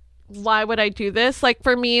 why would I do this? Like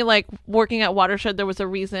for me, like working at Watershed, there was a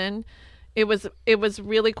reason. It was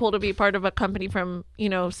really cool to be part of a company from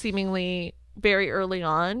seemingly very early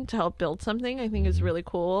on to help build something. I think is really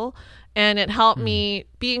cool, and it helped me.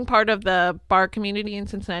 Being part of the bar community in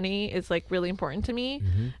Cincinnati is like really important to me,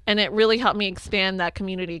 and it really helped me expand that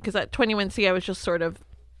community because at 21C I was just sort of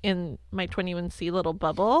in my 21C little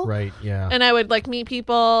bubble, Right. Yeah. and I would like meet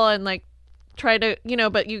people and like try to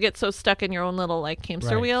but you get so stuck in your own little like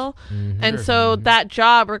hamster Right. wheel, Mm-hmm. and so that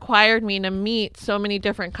job required me to meet so many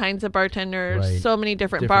different kinds of bartenders, Right. so many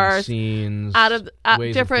different, different bars scenes out of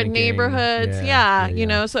ways different thinking. neighborhoods. Yeah.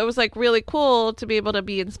 So it was like really cool to be able to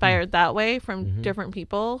be inspired that way from Mm-hmm. different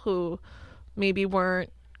people who maybe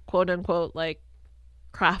weren't quote unquote like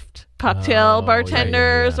craft cocktail Oh, yeah,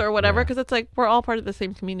 bartenders yeah, or whatever, yeah. because it's like we're all part of the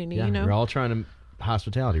same community, Yeah, we're all trying to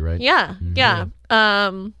hospitality, right? yeah, Mhm. yeah.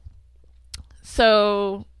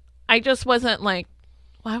 So I just wasn't like,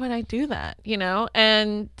 why would I do that?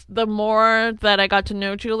 And the more that I got to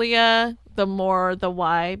know Julia, the more the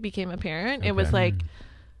why became apparent. It was Okay. like,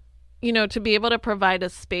 to be able to provide a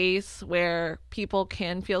space where people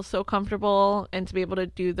can feel so comfortable and to be able to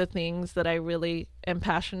do the things that I really am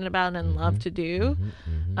passionate about and love to do,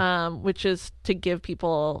 which is to give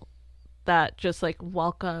people that just like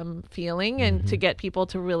welcome feeling and to get people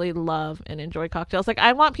to really love and enjoy cocktails. Like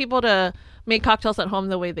I want people to make cocktails at home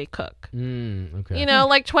the way they cook. Okay.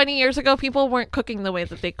 Like 20 years ago, people weren't cooking the way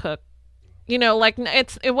that they cook. Like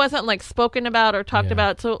it wasn't like spoken about or talked Yeah.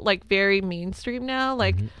 about. So like very mainstream now.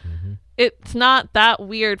 Like it's not that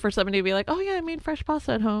weird for somebody to be like, oh yeah, I made fresh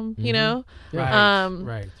pasta at home, Yeah.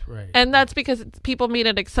 Right. And that's because people made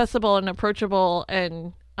it accessible and approachable,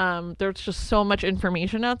 and there's just so much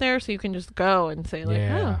information out there, so you can just go and say like,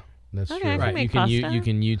 yeah, oh, that's okay, true. I can Right. make You can pasta. you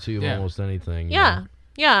can YouTube Yeah. almost anything. yeah.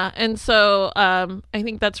 And so I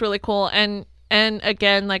think that's really cool, and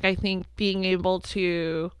again, like I think being able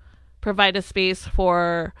to provide a space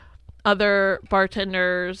for other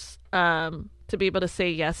bartenders to be able to say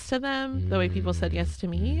yes to them the way people said yes to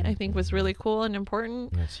me, I think was really cool and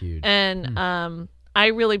important. That's huge. And I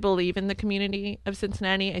really believe in the community of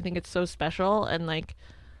Cincinnati. I think it's so special, and like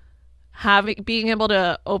being able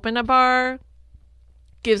to open a bar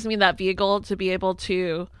gives me that vehicle to be able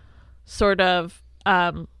to sort of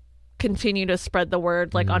continue to spread the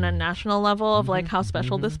word like on a national level of like how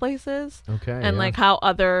special this place is. Okay. And like how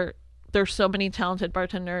there's so many talented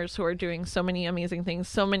bartenders who are doing so many amazing things,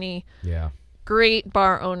 so many great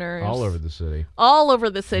bar owners all over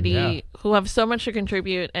the city who have so much to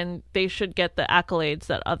contribute, and they should get the accolades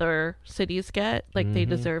that other cities get. Like they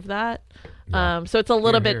deserve that. So it's a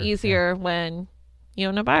little bit easier when you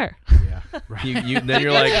own a bar. Then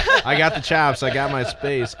you're like, I got the chops, I got my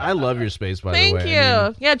space. I love your space, by the way. Thank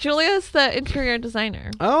you. Yeah, Julia's the interior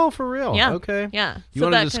designer. Oh, for real? Yeah. Okay. Yeah. You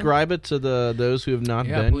want to describe it to those who have not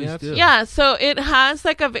been yet? Do. Yeah, so it has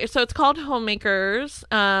like so it's called Homemakers.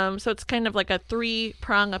 So it's kind of like a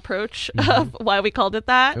 3-prong approach of why we called it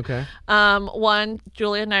that. Okay. One,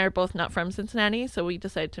 Julia and I are both not from Cincinnati, so we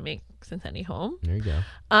decided to make Cincinnati home. There you go.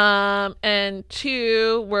 And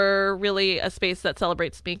 2, we're really a space that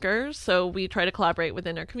celebrates makers. So we try to collaborate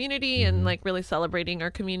within our community and like really celebrating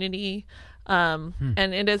our community. And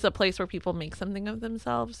it is a place where people make something of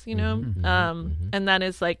themselves, you know? And that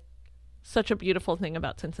is like such a beautiful thing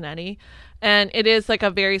about Cincinnati. And it is like a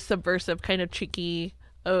very subversive kind of cheeky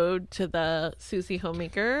ode to the Susie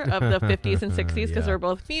homemaker of the 50s and 60s, because we're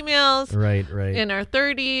both females right in our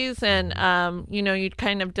 30s, and you know, you'd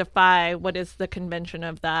kind of defy what is the convention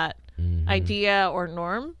of that idea or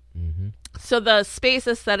norm. So the space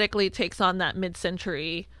aesthetically takes on that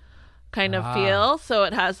mid-century kind of feel. So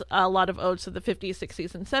it has a lot of odes to the 50s,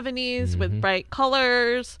 60s, and 70s with bright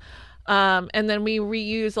colors. And then we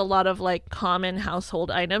reuse a lot of like common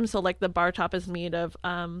household items. So like the bar top is made of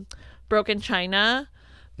broken china.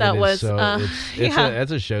 That was it's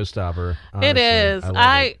a showstopper. Honestly. It is.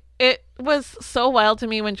 It was so wild to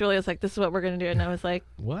me when Julia was like, "This is what we're gonna do," and I was like,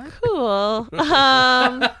 "What? Cool."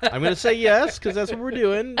 I'm gonna say yes because that's what we're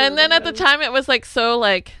doing. And then at the time, it was like so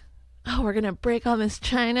like, "Oh, we're gonna break all this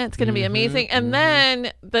china. It's gonna be amazing." And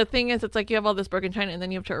then the thing is, it's like you have all this broken china, and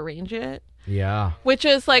then you have to arrange it. Yeah. Which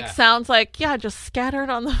is like sounds like just scattered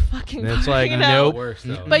on the fucking. It's bar, like you know? nope.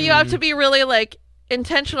 But you have to be really like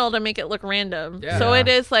intentional to make it look random. So it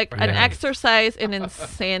is like an exercise in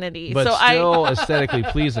insanity. But so still aesthetically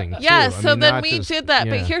pleasing. Yeah, too. so then we did that.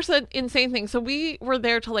 But here's the insane thing. So we were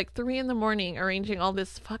there till like 3 a.m. arranging all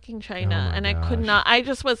this fucking china, and I could not. I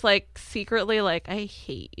just was like secretly like, I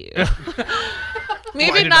hate you.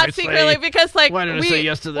 Maybe not secretly because like why did I say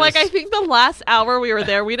yes to this? Like I think the last hour we were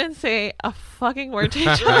there, we didn't say a fucking word to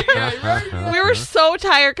each other. We were so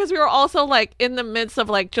tired because we were also like in the midst of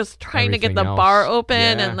like just trying to get the bar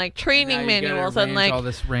open and like training manuals and like all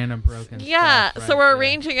this random broken stuff, right? So we're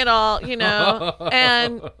arranging it all, you know.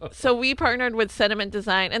 And so we partnered with Sediment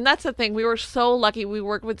Design, and that's the thing, we were so lucky. We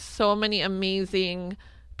worked with so many amazing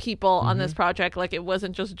people on this project. Like it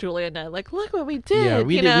wasn't just Julia and I, like, look what we did. Yeah,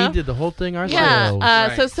 we did the whole thing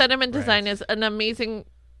ourselves. So Sediment Design is an amazing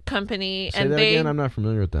company. Say that again, I'm not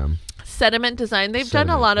familiar with them. Sediment Design, they've done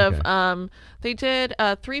a lot of they did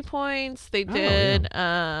 3 Points, they did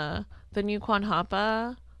the new Quan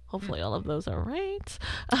Hapa. Hopefully all of those are right.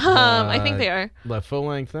 I think they are. The full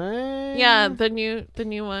length thing? Yeah, the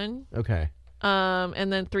new one. Okay.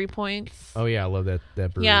 And then 3 Points. Oh yeah, I love that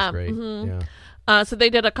brewery. Yeah, is great. Yeah. So they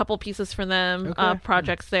did a couple pieces for them,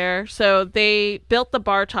 projects there. So they built the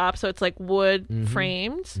bar top, so it's like wood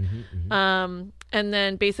framed. And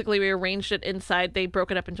then basically we arranged it inside. They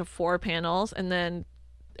broke it up into 4 panels, and then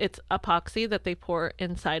it's epoxy that they pour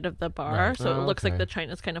inside of the bar. So it looks like the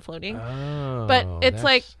china's kind of floating. But it's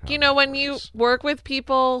like, you know, when you work with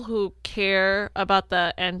people who care about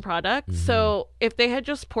the end product. So if they had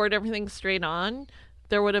just poured everything straight on,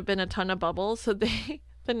 there would have been a ton of bubbles. So they,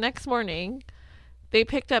 the next morning, they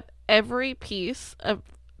picked up every piece of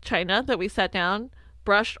china that we sat down,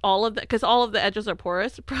 brushed all of the, because all of the edges are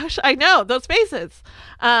porous. I know those faces.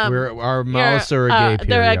 Our mouths are agape.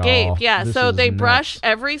 They're here, agape. y'all. Yeah. This so is they nuts. brush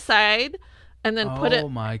every side and then put it. Oh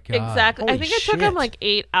my god! Exactly. Holy I think it took them shit. like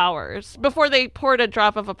 8 hours before they poured a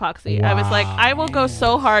drop of epoxy. I was like, I will go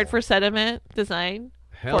so hard for Sediment Design.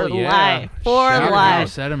 Hell for yeah. life. For Shout out. life.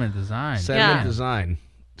 Sediment Design. Sediment Design.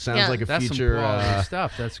 Sounds like a That's future. some quality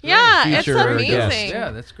stuff. That's great. Yeah, it's Future amazing. guest. Yeah,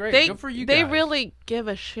 that's great. They, Good for you they guys. really give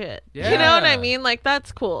a shit. Yeah. You know what I mean? Like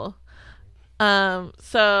that's cool.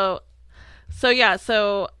 So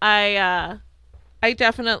I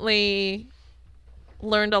definitely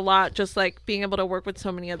learned a lot, just like being able to work with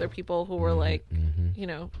so many other people who were like, you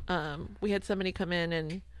know, we had somebody come in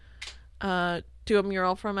and do a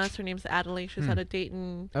mural from us. Her name's Adelaide. She's out of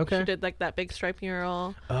Dayton. Okay. She did like that big stripe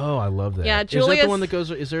mural. Oh, I love that. Yeah, Is that Julia's- the one that goes?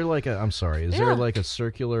 Is there like a? I'm sorry. Is there like a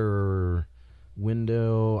circular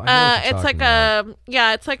window. I know what you're it's like talking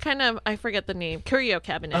about. it's like kind of, I forget the name, curio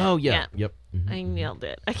cabinet. Oh yeah. Yep. Mhm. I nailed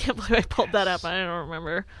it. I can't believe I pulled that up. I don't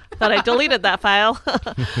remember. Thought I deleted that file.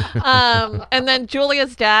 And then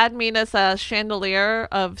Julia's dad made us a chandelier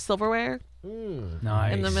of silverware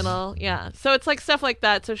Nice. in the middle. Yeah. So it's like stuff like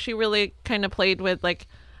that. So she really kind of played with like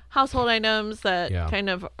household items that kind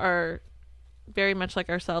of are very much like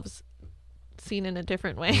ourselves, seen in a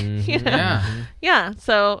different way. You know? Yeah. Yeah.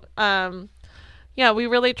 So, we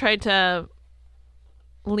really tried to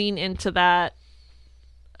lean into that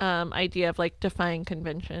idea of like defying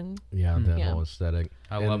convention. Yeah, that Yeah. whole aesthetic.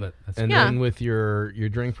 I love it. That's And Yeah. then with your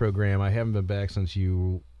drink program, I haven't been back since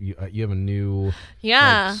you have a new.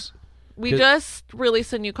 Yeah. like, s- We Good- just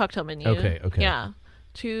released a new cocktail menu. Okay. Yeah.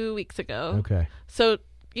 2 weeks ago. Okay. So,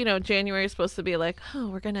 January is supposed to be like, oh,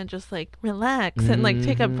 we're going to just like relax and like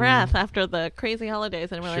take a breath after the crazy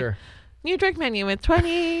holidays. And we're like, new drink menu with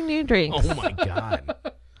 20 new drinks. Oh my god.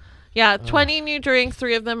 Yeah, 20 new drinks.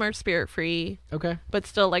 3 of them are spirit free, Okay. but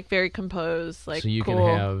still like very composed. Like, So you cool.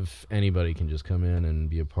 can have anybody can just come in and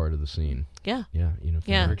be a part of the scene. Yeah. Yeah. If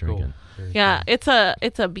Yeah. you're Very drinking. cool. Very Yeah, it's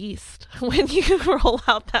a beast when you roll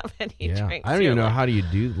out that many Yeah. drinks. I don't You're even know like- how do you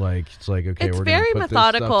do like it's like okay It's we're very gonna put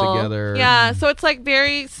methodical. this stuff together. Yeah, so it's like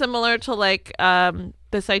very similar to like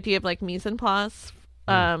this idea of like mise en place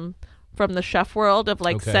from the chef world of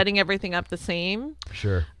like Okay. setting everything up the same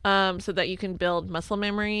Sure. so that you can build muscle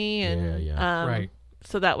memory and Yeah. Right.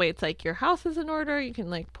 so that way it's like your house is in order, you can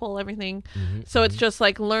like pull everything. Mhm, So it's just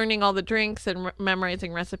like learning all the drinks and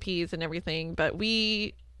memorizing recipes and everything, but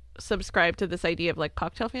we subscribe to this idea of like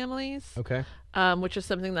cocktail families. Okay. Which is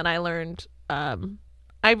something that I learned.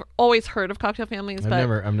 I've always heard of cocktail families, I've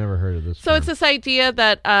but never heard of this. so it's term. this idea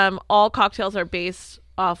that all cocktails are based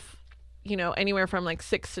off, anywhere from like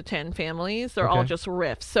 6 to 10 families. They're all Okay. just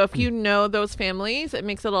riffs. So if you know those families, it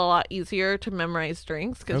makes it a lot easier to memorize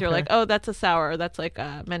drinks because you're Okay. like, oh, that's a sour, that's like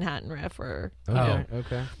a Manhattan riff, or Okay.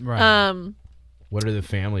 Okay. Right. What are the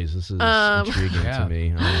families? This is intriguing Yeah. to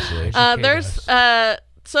me, honestly. there's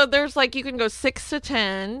so there's like you can go 6 to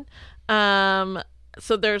 10.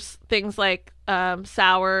 So there's things like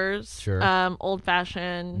sours, Sure. old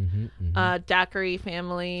fashioned, daiquiri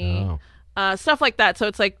family, Oh. stuff like that. So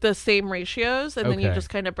it's like the same ratios, and then you Okay. just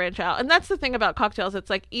kind of branch out. And that's the thing about cocktails. It's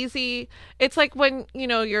like easy. It's like when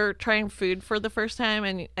you're trying food for the first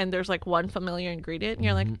time, and there's like one familiar ingredient, and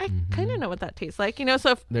you're like, I kind of know what that tastes like.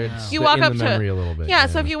 So if There's you the- walk in up the to memory a little bit. yeah,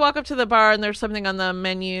 so if you walk up to the bar and there's something on the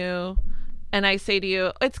menu, and I say to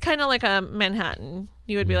you, it's kind of like a Manhattan,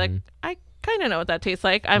 you would be like, I kind of know what that tastes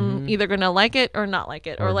like. I'm either going to like it or not like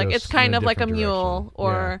it. Or like go it's in kind a of like a different mule, direction.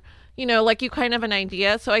 or, like you kind of have an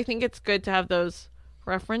idea. So I think it's good to have those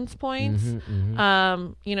reference points,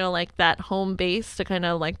 like that home base to kind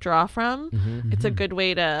of like draw from. It's a good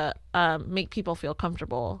way to make people feel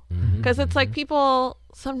comfortable. Because it's like people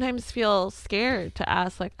sometimes feel scared to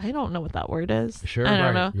ask, like, I don't know what that word is. Sure. I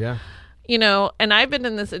don't right. know. Yeah. And I've been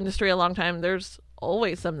in this industry a long time. There's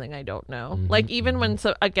always something I don't know. Like even when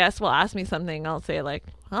a guest will ask me something, I'll say like,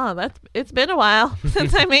 oh, it's been a while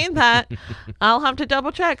since I made that. I'll have to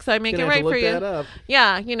double check so I make Gonna it have right to look for you. that up.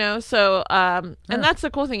 Yeah, so and that's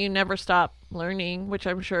the cool thing. You never stop learning, which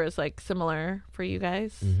I'm sure is like similar for you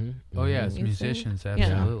guys. Oh yeah, as You think? musicians, Yeah.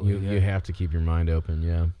 absolutely. You have to keep your mind open.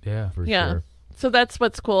 Yeah. Yeah. For Yeah. sure. So that's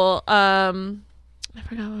what's cool. I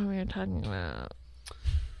forgot what we were talking about.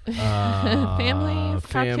 Families,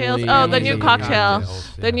 cocktails. Oh, the new cocktail.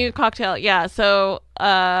 The new cocktail. Yeah. So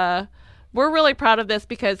we're really proud of this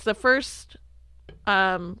because the first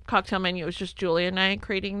cocktail menu was just Julia and I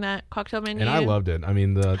creating that cocktail menu. And I loved it. I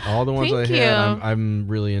mean, all the ones Thank I had, you. I'm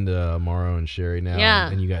really into Amaro and Sherry now. Yeah.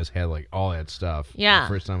 And you guys had like all that stuff. Yeah. The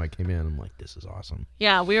first time I came in, I'm like, this is awesome.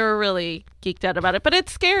 Yeah, we were really geeked out about it. But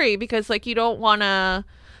it's scary because like you don't want to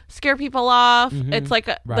scare people off. It's like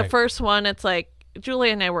the Right. first one, it's like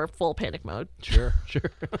Julia and I were full panic mode. Sure.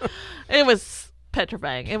 It was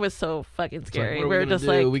petrifying. It was so fucking scary. Like, what we are were gonna just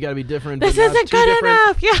do? like, we got to be different. this but not isn't too good different.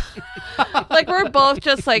 enough. Yeah. Like we're both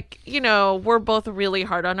just like, we're both really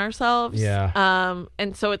hard on ourselves. Yeah.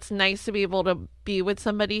 And so it's nice to be able to be with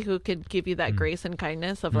somebody who can give you that grace and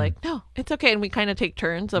kindness of like, no, it's okay. And we kind of take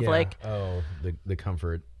turns of Yeah. like, the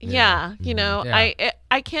comfort. yeah, Yeah.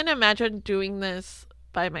 I can't imagine doing this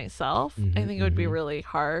by myself. I think it would be really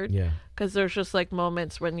hard. Yeah. Because there's just like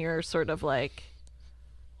moments when you're sort of like,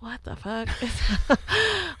 what the fuck?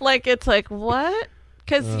 Like it's like what?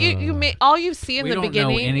 Because you may all you see in We the don't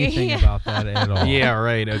beginning. know anything yeah. about that at all. Yeah.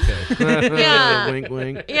 Right. Okay. Yeah. Wink.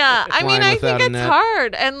 Wink. Yeah, I mean, Flying I without think a it's net.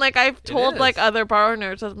 hard, and like I've told like is. other bar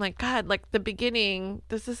owners, I'm like, God, like the beginning,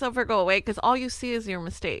 does this ever go away? Because all you see is your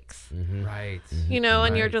mistakes, Right. and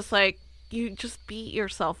you're Right. just like, you just beat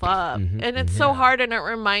yourself up. Mhm, And it's so hard, and it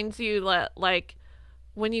reminds you that, like,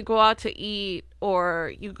 when you go out to eat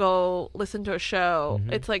or you go listen to a show,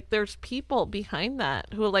 it's like there's people behind that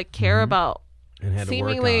who like care about And had to work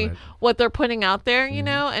seemingly on it. what they're putting out there, you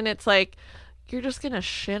know, and it's like you're just gonna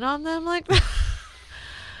shit on them like that.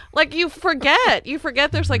 Like you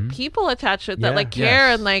forget there's like people attached to it that Yeah. like care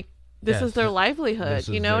Yes. and like this Yes. is their livelihood, This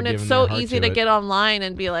you is know, they're and it's giving so their heart easy to to it. get online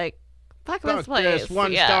and be like, fuck this Fuck place. this,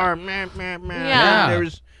 one yeah. star. Meh, meh, meh. Yeah.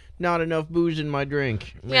 There's not enough booze in my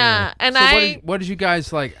drink. Meh. Yeah, and So I what did you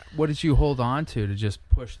guys like? What did you hold on to just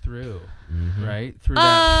push through, right? Through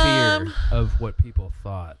that fear of what people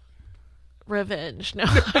thought. revenge. No,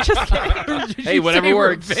 I'm just kidding. Hey, whatever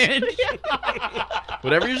works.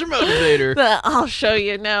 Whatever's your motivator. I'll show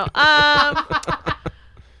you. No.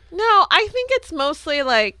 No, I think it's mostly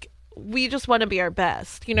like we just want to be our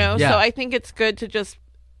best, you know? Yeah. So I think it's good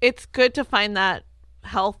to find that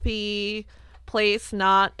healthy place,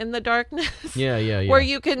 not in the darkness. Yeah. Where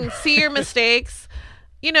you can see your mistakes.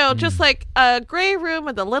 You know, just like a gray room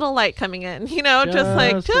with a little light coming in, you know, just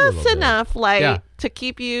Just a little bit. enough light Yeah. to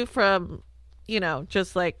keep you from, you know,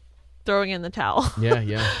 just like throwing in the towel.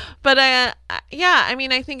 Yeah. But yeah, I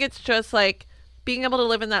mean, I think it's just like being able to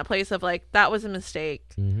live in that place of like, that was a mistake.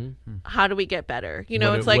 How do we get better? You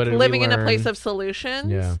know, What it's did- like what did we living in a place learn? of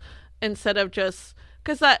solutions Yeah. instead of just,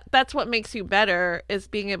 because that's what makes you better, is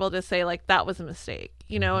being able to say like, that was a mistake,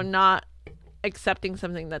 you know, and not accepting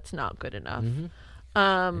something that's not good enough.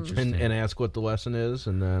 And ask what the lesson is,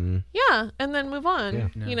 and then Yeah, and then move on.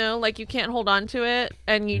 Yeah. You know, like you can't hold on to it,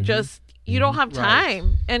 and you just you don't have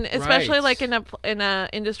time. And especially Right. like in a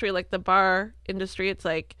industry like the bar industry, it's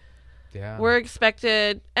like Yeah. we're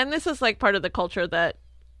expected, and this is like part of the culture that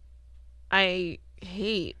I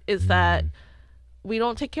hate, is that we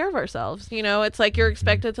don't take care of ourselves. You know, it's like you're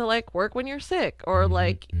expected to like work when you're sick, or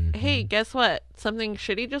like, hey, guess what? Something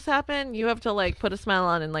shitty just happened. You have to like put a smile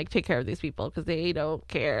on and like take care of these people because they don't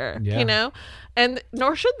care, Yeah. you know, and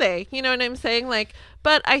nor should they, you know what I'm saying? Like,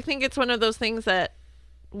 but I think it's one of those things that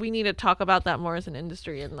we need to talk about that more as an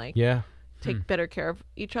industry, and like yeah. take better care of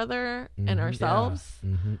each other and ourselves.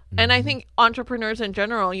 Mm-hmm. And I think entrepreneurs in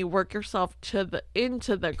general, you work yourself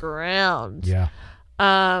into the ground. Yeah.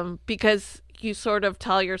 Because you sort of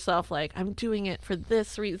tell yourself like, I'm doing it for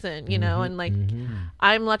this reason, you know, and like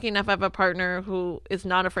I'm lucky enough I have a partner who is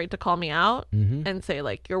not afraid to call me out and say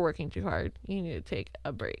like, you're working too hard. You need to take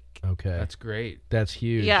a break. Okay. That's great. That's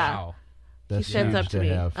huge. Yeah. Wow. That's he stands huge up to me.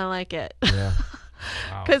 have. I like it. Yeah.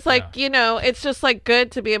 Wow. Because like, Yeah. you know, it's just like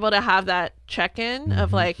good to be able to have that check-in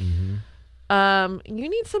of like, you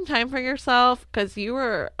need some time for yourself because you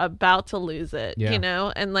were about to lose it, Yeah. you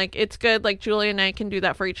know? And like, it's good. Like Julie and I can do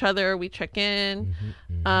that for each other. We check in.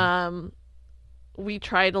 We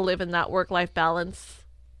try to live in that work-life balance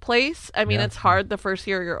place. I mean, Yeah. it's hard the first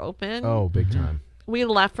year you're open. Oh, big time. We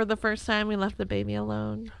left for the first time. We left the baby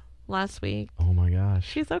alone last week. Oh my gosh.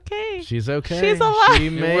 She's okay. She's okay. She's alive. She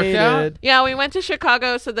It made worked out? it. Yeah, we went to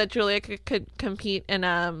Chicago so that Julia could compete in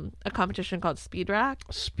a competition called Speed Rack.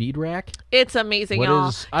 Speed Rack? It's amazing, What y'all.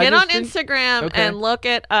 is- I Get on just think- Instagram Okay. and look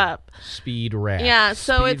it up. Speed Rack. Yeah,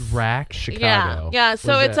 so Speed it's rack. Chicago. yeah.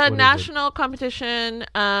 So What is it's that? a What is it? national competition.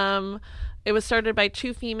 It was started by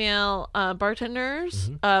two female bartenders,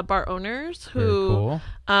 bar owners Very who cool.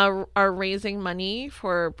 are raising money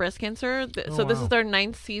for breast cancer. So this wow. is their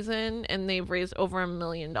 9th season, and they've raised over $1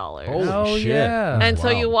 million. Holy Oh, shit. yeah. And so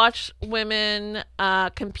Wow. you watch women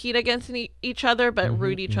compete against each other, but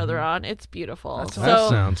root each other on. It's beautiful. That's so That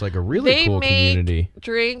sounds like a really they cool make community.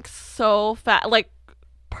 drinks so fast, like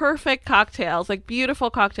perfect cocktails, like beautiful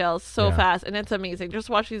cocktails, so Yeah. fast, and it's amazing. Just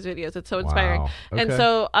watch these videos; it's so inspiring. Wow. And Okay.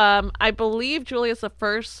 so, I believe Julia's the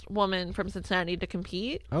first woman from Cincinnati to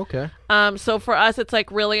compete. Okay. So for us, it's like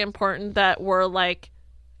really important that we're like,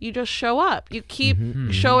 you just show up. You keep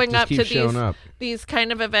showing Just up keep to showing up. these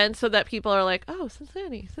kind of events so that people are like, oh,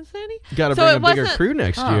 Cincinnati. Got to So bring it a bigger wasn't- crew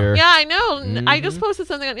next Huh. year. Yeah, I know. I just posted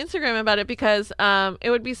something on Instagram about it because it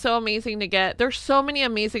would be so amazing to get. There's so many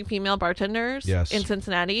amazing female bartenders Yes. in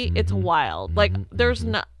Cincinnati. It's wild. Like there's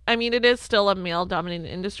not. I mean, it is still a male-dominated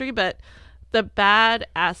industry, but the bad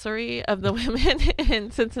assery of the women in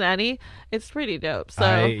Cincinnati, it's pretty dope.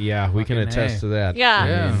 So We can Fucking attest A. to that. yeah,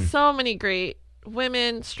 Yeah. so many great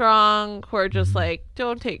women, strong, who are just like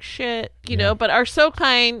don't take shit, you know, but are so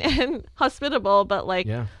kind and hospitable. But like,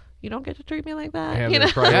 Yeah. you don't get to treat me like that. Have you their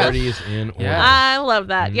know? priorities in order. Yeah. I love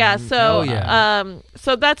that. Yeah. So, Hell yeah.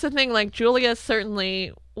 so that's the thing. Like, Julia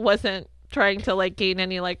certainly wasn't trying to like gain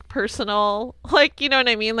any like personal, like, you know what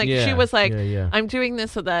I mean? Like, she Yeah, was like, yeah. I'm doing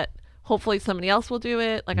this so that hopefully somebody else will do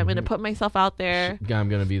it. Like I'm going to put myself out there. I'm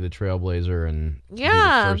going to be the trailblazer and be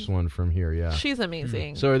Yeah. the first one from here. Yeah. She's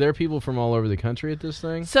amazing. So are there people from all over the country at this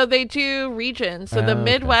thing? So they do regions. So the Okay.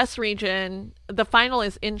 Midwest region, the final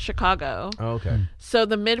is in Chicago. Oh, okay. So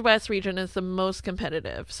the Midwest region is the most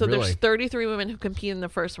competitive. So Really? there's 33 women who compete in the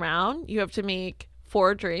first round. You have to make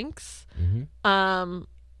 4 drinks.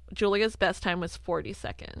 Julia's best time was 40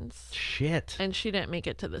 seconds. Shit. And she didn't make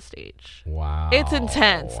it to the stage. Wow. It's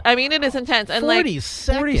intense. I mean, it is intense. And 40 like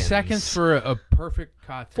seconds. 40 seconds for a perfect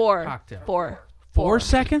cocktail. 4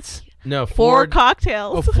 seconds? No, 4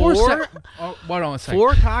 cocktails. Oh, 4 Four? seconds. Oh, hold on a second.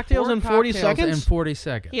 4 cocktails 4 in 40 cocktails seconds? in 40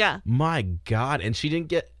 seconds. Yeah. My God. And she didn't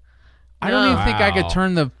get. I don't even think I could Wow.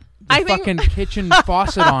 turn the I think- fucking kitchen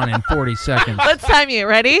faucet on in 40 seconds. Let's time you.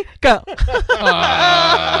 Ready? Go.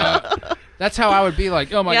 That's how I would be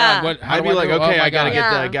like, oh my Yeah. God. What, how I'd do be like, go? okay, Oh my I gotta God. get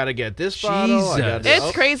that. Yeah. I gotta get this bottle. I gotta Jesus. do- It's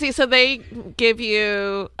oh. crazy. So they give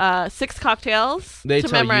you 6 cocktails They to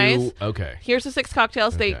tell memorize. you, okay. Here's the 6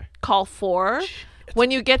 cocktails. They Okay. call 4. When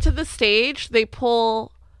you get to the stage, they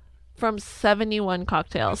pull from 71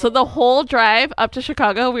 cocktails. So the whole drive up to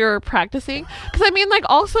Chicago, we were practicing. Because, I mean, like,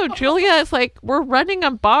 also, Julia is like, we're running a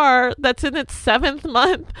bar that's in its 7th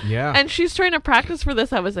month. Yeah. And she's trying to practice for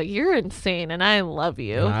this. I was like, you're insane, and I love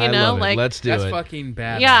you. I you know, love it. like, Let's do That's it. fucking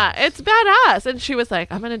bad. yeah, it's badass. And she was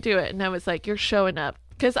like, I'm going to do it. And I was like, you're showing up.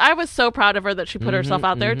 Because I was so proud of her that she put herself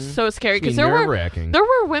out there. It's so scary. It's Because there were nerve-wracking.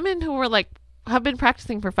 women who were like, have been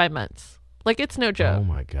practicing for 5 months. Like, it's no joke. Oh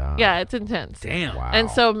my God. Yeah, it's intense. Damn. Wow. And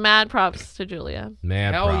so mad props to Julia.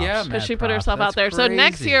 Man, Hell props. yeah, man. Because she put props. herself That's out there. So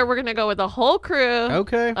next crazy. year, we're going to go with a whole crew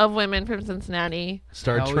Okay. of women from Cincinnati.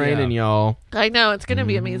 Start Hell training, yeah. y'all. I know, it's going to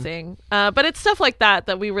be amazing. But it's stuff like that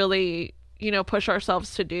that we really, push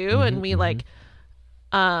ourselves to do. And we, like,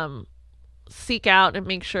 seek out and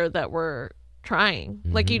make sure that we're trying.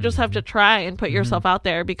 Like, you just have to try and put yourself out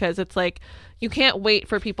there because it's like, you can't wait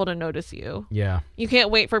for people to notice you. Yeah. You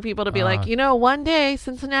can't wait for people to be like, one day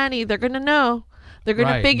Cincinnati, they're going to know. They're going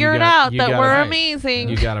Right. to figure You it got- out you that gotta- we're Right. amazing.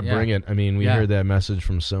 You got to Yeah. bring it. I mean, we Yeah. heard that message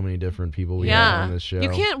from so many different people we had on this show. You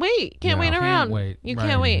can't wait. Can't No. wait Can't around. wait. You Right,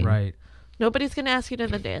 can't wait. Right. Nobody's going to ask you to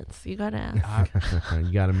the dance. You got to ask.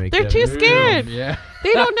 You got to make They're that too move. scared. Yeah.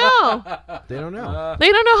 They don't know. They don't know.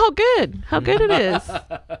 They don't know how good it is.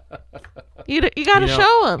 You got to You know-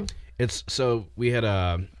 show them. It's so we've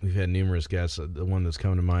had numerous guests. The one that's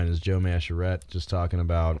coming to mind is Joe Mascherette, just talking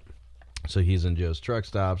about. So he's in Joe's Truck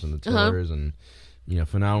Stops and the Tillers, and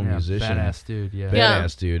phenomenal Yeah, musician, badass dude. Yeah. Yeah.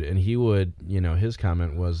 badass dude. And he would, his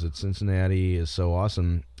comment was that Cincinnati is so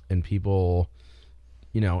awesome, and people,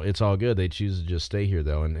 it's all good. They choose to just stay here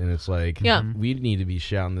though, and it's like, Yeah. we need to be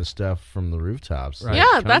shouting this stuff from the rooftops. Right. Yeah,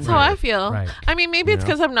 Come that's how here. I feel. Right. I mean, maybe it's You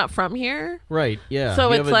know? because I'm not from here. Right. Yeah. So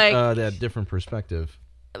You it's have like- that different perspective.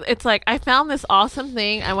 It's like I found this awesome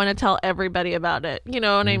thing. I want to tell everybody about it. You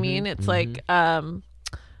know what I mean? It's like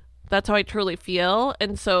that's how I truly feel,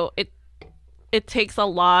 and so it takes a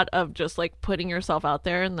lot of just like putting yourself out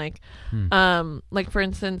there and like for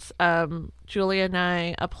instance, Julia and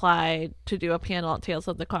I applied to do a panel at Tales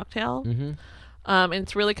of the Cocktail. And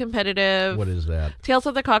it's really competitive. What is that? Tales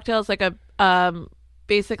of the Cocktail is like a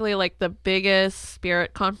basically like the biggest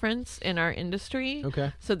spirit conference in our industry.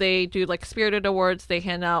 Okay. So they do like Spirited Awards. They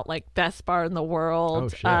hand out like best bar in the world. Oh,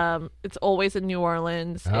 shit. It's always in New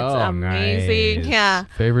Orleans. It's Oh, amazing. nice. Yeah.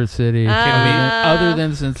 Favorite city other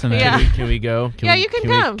than Cincinnati. yeah. Can we go? Yeah, you can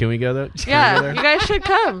come. Can we go there? Can we go Yeah. there? You guys should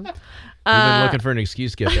come. We've been looking for an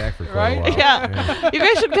excuse to get back for quite a while. Yeah. You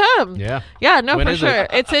guys should come. Yeah. Yeah, no, When for is sure. it?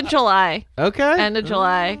 It's in July. Okay. End of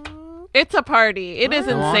July. It's a party. It is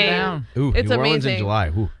Come on insane. down. Ooh, It's New Orleans in amazing. July.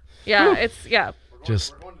 Ooh, Yeah, it's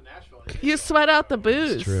just you sweat out the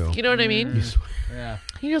booze. true. You know what I mean? Yeah.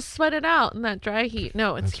 You just sweat it out in that dry heat.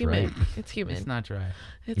 No, it's That's humid. right. It's humid. It's not dry.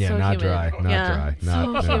 It's Yeah, so not humid. dry, not yeah, dry,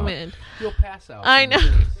 so not- no. humid. You'll pass out. I know.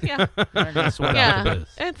 Yeah, You're not gonna sweat out yeah, the booze.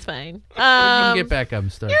 it's fine. You can get back up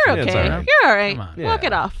and start. You're Yeah, it's okay. all right. You're all right. Come on. Walk Yeah.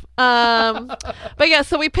 it off. But yeah,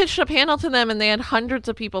 so we pitched a panel to them, and they had hundreds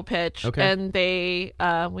of people pitch, Okay. and they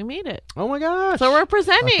we made it. oh my gosh. So we're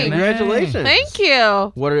presenting. Fucking Congratulations. Thank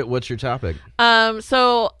you. What's your topic?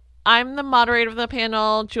 So I'm the moderator of the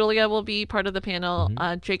panel. Julia will be part of the panel.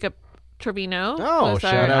 Jacob Trevino. Oh, was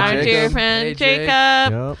shout out our dear Jacob. friend Hey, Jake.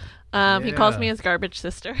 Jacob. Yep. He calls Yeah. me his garbage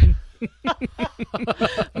sister.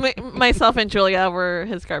 Myself and Julia were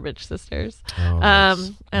his garbage sisters. Oh,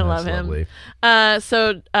 that's love him. lovely.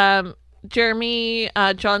 So Jeremy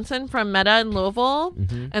Johnson from Meta in Louisville,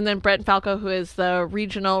 and then Brent Falco, who is the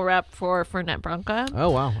regional rep for Net Bronca.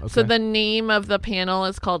 Oh wow. Okay. So the name of the panel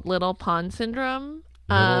is called Little Pond Syndrome.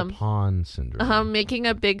 Little pond syndrome. Making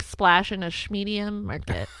a big splash in a Schmedium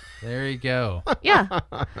market. There you go. Yeah.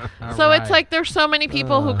 All So it's right. like there's so many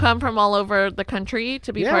people who come from all over the country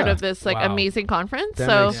to be part Yeah. of this like Wow. amazing conference. That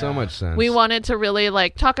So makes so much sense. we wanted to really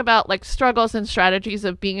like talk about like struggles and strategies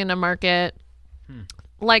of being in a market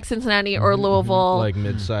like Cincinnati or Louisville. like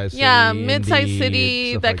mid-sized city, Yeah, mid-sized indie,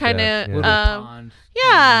 city stuff that like kinda, Yeah. Little pond.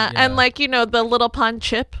 yeah, and like the little pond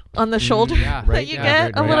chip on the shoulder yeah. that Right, you yeah,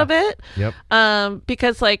 get right, a little right. bit. Yep.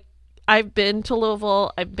 Because like I've been to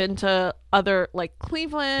Louisville, I've been to other like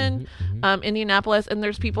Cleveland, Indianapolis, and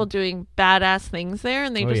there's people doing badass things there,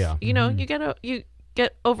 and they Oh, just yeah. you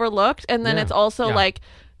get overlooked, and then Yeah. it's also Yeah. like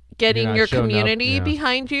getting not your showing up, community yeah.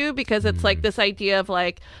 behind you because it's like this idea of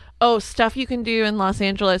like, oh, stuff you can do in Los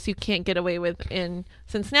Angeles you can't get away with in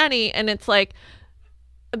Cincinnati, and it's like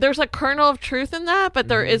there's a kernel of truth in that, but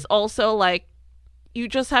there is also like you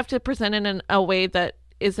just have to present it in a way that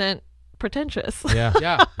isn't pretentious. Yeah.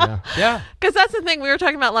 Yeah. Yeah. Yeah. Because that's the thing. We were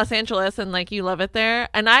talking about Los Angeles and like you love it there.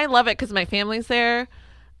 And I love it because my family's there.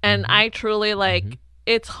 And I truly like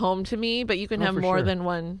it's home to me, but you can Oh, have for more sure. than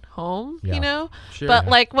one home, Yeah. you know? Sure. But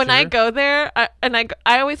like when I Sure. go there,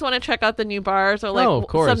 I always want to check out the new bars or like oh, of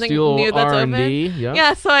course. something Do a little new that's open. R&D. Yep.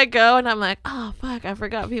 Yeah, so I go and I'm like, oh, fuck, I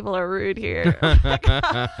forgot people are rude here.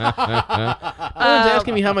 Everyone's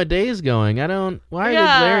asking me how my day's going. Why are they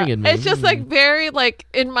glaring at me? It's just like very like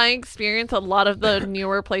in my experience, a lot of the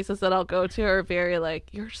newer places that I'll go to are very like,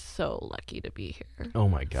 you're so lucky to be here. oh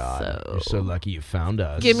my God. So- You're so lucky you found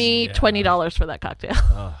us. Give me Yeah. $20 for that cocktail.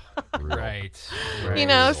 Right. You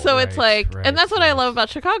know, so it's like, right, and that's what I right. love about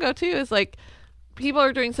Chicago too, is like people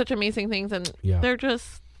are doing such amazing things and Yeah. they're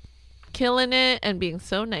just killing it and being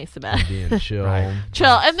so nice about it. Being chill. Right. Chill.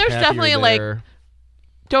 And there's Happy definitely you're like, there.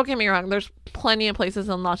 don't get me wrong, there's plenty of places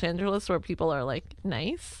in Los Angeles where people are like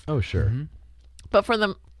nice. Oh, sure.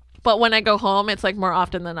 But when I go home, it's like more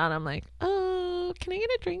often than not, I'm like, oh, can I get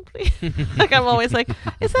a drink, please? Like I'm always like,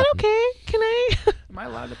 is that okay? Can I? Am I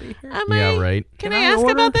allowed to be here? Yeah, right. Can Can I I ask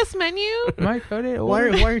order? about this menu? Am I coded? Why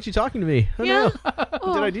aren't you talking to me? Oh, Yeah.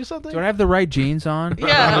 no. Did I do something? Do I have the right jeans on? Yeah.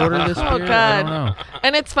 When I order this Oh, beer? I God. don't know.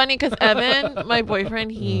 And it's funny because Evan, my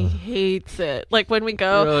boyfriend, he hates it. Like when we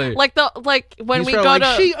go, Really? when He's we probably go like,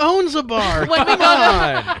 to she owns a bar. when we Come go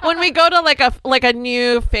on. to when we go to like a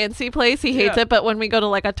new fancy place, he hates Yeah. it. But when we go to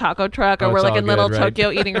like a taco truck or Oh, we're it's like all in little good, right?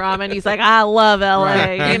 Tokyo eating ramen, he's like, I love LA.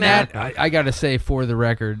 Right. You And know, that, I got to say, for the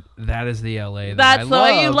record, that is the LA that That's I the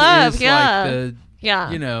way you love, is yeah. Like the,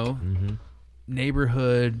 yeah, you know, Mhm.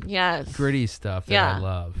 neighborhood, yes, gritty stuff that Yeah. I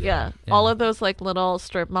love. yeah. All of those like little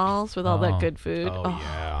strip malls with all that Oh. good food. Oh,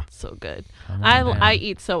 yeah. so good. Come on down. I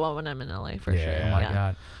eat so well when I'm in LA for Yeah. sure. Oh my yeah.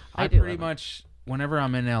 God. I I do pretty love it. much, whenever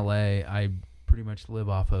I'm in LA, I pretty much live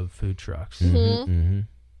off of food trucks. Mhm. Mhm.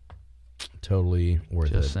 Totally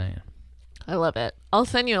worth Just it. saying. I love it. I'll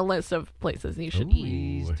send you a list of places you should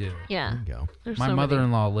eat. Please do. Yeah, There you go. there's My so many.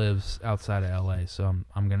 mother-in-law lives outside of LA, so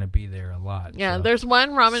I'm gonna be there a lot. Yeah, so. there's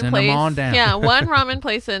one ramen Send 'em place. on down. Yeah, one ramen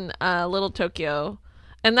place in Little Tokyo,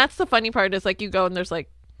 and that's the funny part is like you go and there's like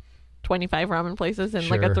 25 ramen places in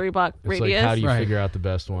like a Sure. 3-block It's radius. like, how do you Right. figure out the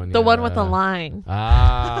best one? The one with the Yeah. line.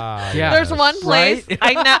 Ah, Yeah. There's one place Right?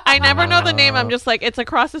 I never know the name. I'm just like it's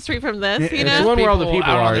across the street from this, you It's the know. one where all the People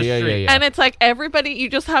people out on are. the Yeah, yeah, street. yeah. And it's like everybody, you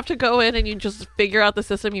just have to go in and you just figure out the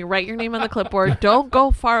system. You write your name on the clipboard. Don't go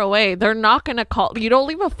far away. They're not going to call. You don't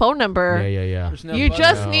leave a phone number. Yeah, yeah, yeah. There's no You button.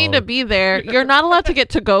 just need to be there. You're not allowed to get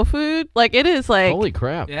to-go food. Like it is like, Holy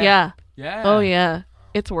crap. yeah. Yeah. Oh yeah,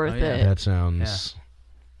 it's worth Oh, yeah. it. That sounds.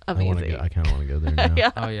 I Amazing. kind of want to go there now.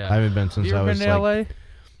 Yeah. Oh yeah. I haven't been since you I ever was been to like. LA?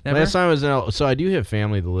 Never? Last time I was in so I do have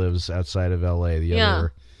family that lives outside of LA, the Yeah.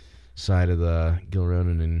 other side of the Gil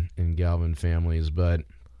Ronan and Galvin families. But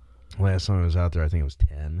last time I was out there, I think it was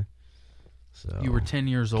 10. So You were 10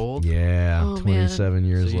 years old. yeah, Oh, man. 27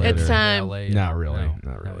 years So you later. It's time. LA. Not really, No.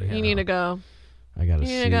 not really. Yeah. You need to go. I gotta You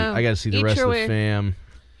see. go. I gotta see the Eat rest your of way. the fam.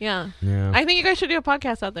 Yeah. Yeah. I think you guys should do a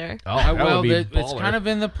podcast out there. Oh, that well, would be it's baller. kind of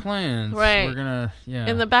in the plans. Right. We're gonna, yeah.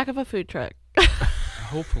 In the back of a food truck.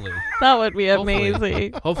 hopefully, That would be Hopefully.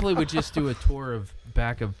 amazing. hopefully we just do a tour of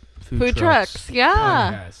back of Food trucks.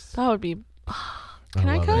 Yeah. Podcast. That would be. Can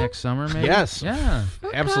I love come? it. Next summer, maybe. Yes. Yeah.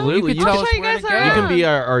 Absolutely. You You can I'll tell us show you where guys to go. around. You can be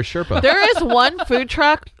our Sherpa. There is one food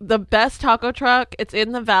truck, the best taco truck. It's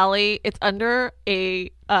in the valley. It's under a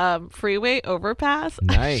freeway overpass.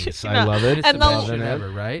 Nice. You I know, love it. It's And the the- best shit ever,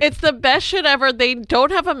 right? It's the best shit ever. They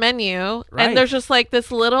don't have a menu, Right. and there's just like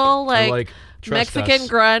this little like trust Mexican us.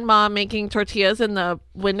 grandma making tortillas in the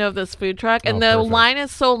window of this food truck, and Oh, the perfect. line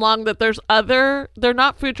is so long that they're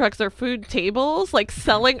not food trucks, they're food tables, like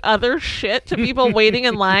selling other shit to people waiting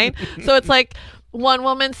in line. So it's like one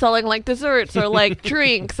woman selling like desserts or like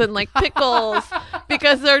drinks and like pickles,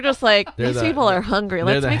 because they're just like, They're these the- people are hungry. They're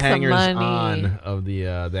Let's the make some hangers money. on of the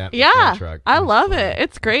that Yeah, truck. I That's love fun. it.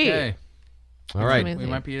 It's great. Okay. All right. amazing. We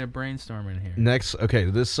might be brainstorming here. Next, okay,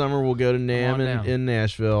 this summer we'll go to NAMM on down. in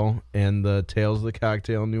Nashville and the Tales of the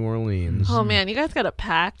Cocktail in New Orleans. Oh man, you guys got a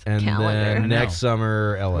packed And calendar. then I know. next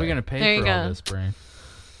summer, LA. We're gonna pay There you for all go. this, Brain.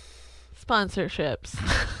 Sponsorships.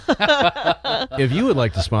 If you would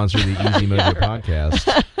like to sponsor the Easy Mojo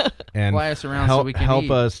podcast and Fly us around so help, we can help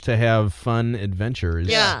eat. us to have fun adventures,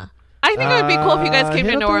 Yeah. I think it would be cool if you guys came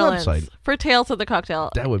hit to up New the Orleans website. for Tales of the Cocktail.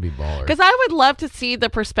 that would be baller. Because I would love to see the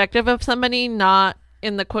perspective of somebody not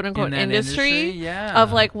in the quote unquote In that industry, yeah.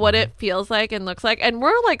 of like what it feels like and looks like. And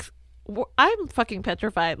we're like, I'm fucking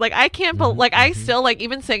petrified. Like I can't, like I still like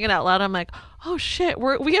even saying it out loud. I'm like, oh shit,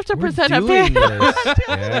 we have to We're present a doing panel. this.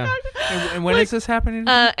 Yeah. And when is this happening?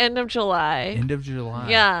 End of July. End of July.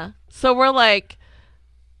 Yeah. So we're like,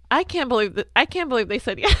 I can't believe that. I can't believe they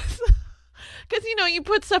said yes. Because you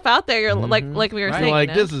put stuff out there. You're like we were Right. saying. Like,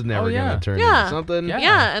 Nick. this is never Oh, yeah. going to turn Yeah. into something. Yeah.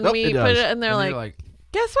 Yeah, and Nope, we it put does. it, and they're And like,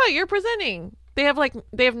 guess what? You're presenting. They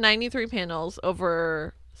have 93 panels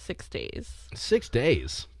over 6 days. 6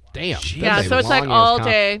 days. Damn. Jeez. Yeah, That's a so it's like long-ass all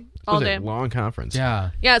day, all That's a day. long conference.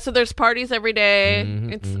 Yeah. Yeah, so there's parties every day.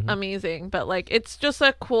 Mhm, It's mhm. amazing, but like it's just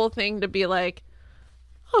a cool thing to be like,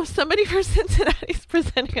 oh, somebody from Cincinnati's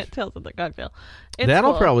presenting at Tales of the Cocktail. It's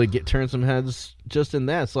That'll cool. probably turn some heads just in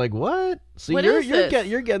that. It's like, what? See, What you're is this?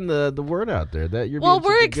 you're getting the word out there that you're Well, being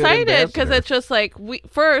we're such a good excited because ambassador. it's just like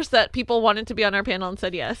first that people wanted to be on our panel and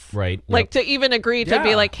said yes. right. Like to even agree to be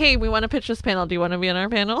Yeah. like, hey, we want to pitch this panel. Do you want to be on our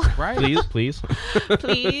panel? Right. Please.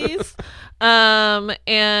 Please.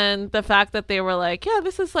 And the fact that they were like, yeah,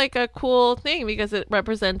 this is like a cool thing because it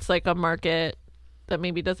represents like a market that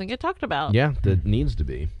maybe doesn't get talked about. Yeah, that needs to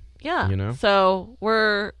be. Yeah. You know? So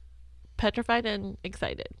we're petrified and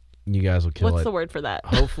excited. You guys will kill What's it. the word for that?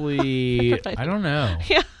 Hopefully, Petrified. I don't know.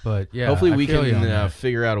 Yeah. But yeah. hopefully I we feel you can on that.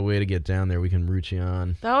 figure out a way to get down there. We can root you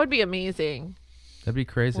on. That would be amazing. That'd be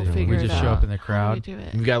crazy. We'll if figure we it just show out. up in the How do we crowd, do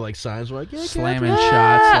it? We've got like signs like, yeah, slamming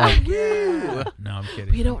Catherine. shots. Like, no, I'm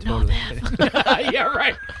kidding. We don't know Totally them. kidding. Yeah,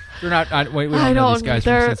 right. We're not. We don't I know don't. these guys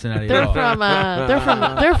they're from Cincinnati they're at all.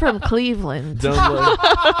 from they're from Cleveland. Don't look.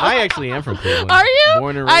 I actually am from Cleveland. Are you?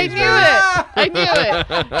 Born and I raised knew there. it. I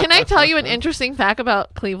knew it. Can I tell you an interesting fact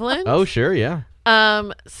about Cleveland? Oh, sure, yeah.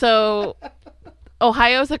 So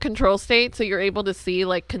Ohio is a control state, so you're able to see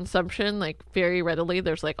like consumption like very readily.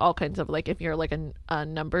 There's like all kinds of like if you're like a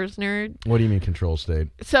numbers nerd. What do you mean control state?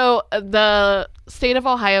 So the state of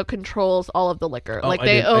Ohio controls all of the liquor. Oh, like I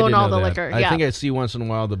they didn't own all know the that. liquor. I yeah. think I see once in a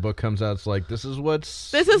while the book comes out. It's like, this is what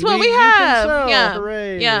we you have. can sell. Yeah.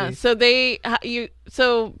 Hooray. Yeah. So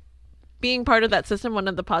so being part of that system, one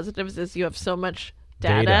of the positives is you have so much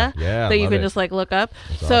data, Yeah, that you love can it. just like look up.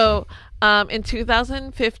 That's So in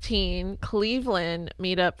 2015, Cleveland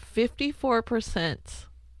made up 54%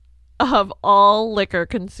 of all liquor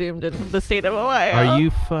consumed in the state of Ohio. Are you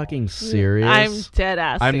fucking serious? I'm dead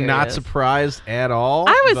ass. I'm not serious. surprised at all.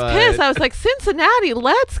 I was but- pissed. I was like, Cincinnati,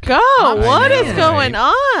 let's go. I What is know, going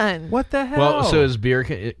on? What the hell? Well, so is beer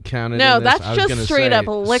counted? No, in this? that's I was just gonna straight say, up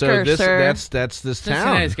liquor, so this, sir. That's this town.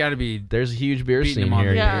 Cincinnati's got to be There's a huge beer beating scene them on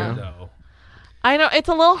here. the Yeah. You know? though. I know it's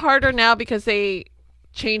a little harder now because they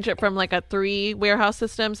changed it from like a 3 warehouse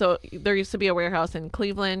system. So there used to be a warehouse in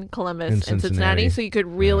Cleveland, Columbus, And and Cincinnati. Cincinnati. So you could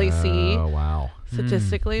really see Oh wow!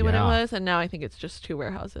 statistically what it yeah. was. And now I think it's just 2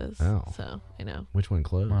 warehouses. Oh. So I know. Which one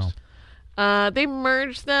closed? Wow. They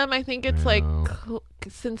merged them. I think it's like Oh.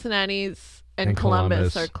 Cincinnati's and And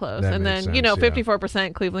Columbus Columbus. are close. That And makes then, sense, yeah.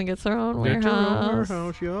 54% Cleveland gets their own warehouse.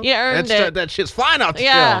 Yeah, You earned it. That shit's flying off the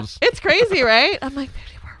Yeah. shelves. It's crazy, right? I'm like,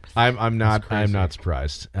 54%. I'm not crazy.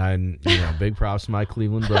 surprised. And big props to my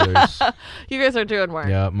Cleveland brothers. You guys are doing work.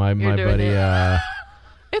 Yeah, my You're doing buddy. it.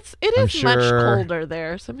 It I'm is much sure- colder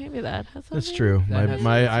there, so maybe that has something. That's true. That has-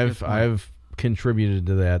 My that's a good point. I've contributed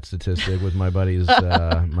to that statistic with my buddies.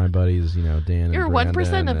 Dan. You're and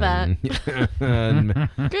 1% of Brandon and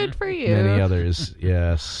Good for you. many others.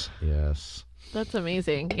 Yes. That's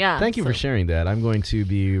amazing. Yeah. Thank you for so- sharing that. I'm going to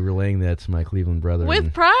be relaying that to my Cleveland brethren.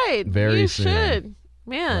 With pride. very you soon. should.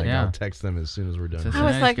 Man. Like, Yeah. I'll text them as soon as we're done. I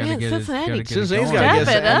was like, gotta man, get it- Cincinnati. gotta get it Cincinnati's going. got to get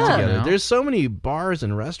Step its it act up. together. You know? There's so many bars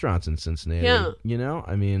and restaurants in Cincinnati. Yeah.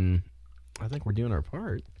 I mean, I think we're doing our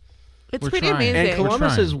part. It's We're pretty trying. amazing. And We're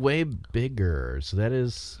Columbus trying. is way bigger, so that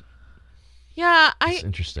is yeah, it's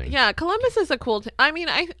interesting. yeah, Columbus is a cool I mean,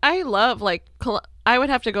 I love like I would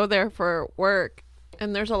have to go there for work,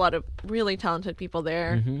 and there's a lot of really talented people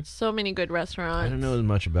there. So many good restaurants. I don't know as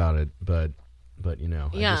much about it, but I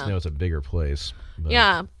Yeah. just know it's a bigger place. But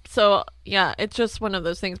Yeah. So, yeah, it's just one of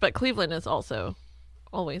those things, but Cleveland is also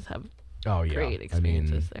always have Oh yeah, great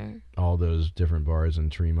experiences there. all those different bars in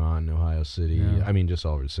Tremont and Ohio City. Yeah. I mean, just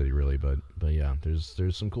all over the city, really. But yeah, there's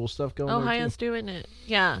some cool stuff going Ohio's doing it.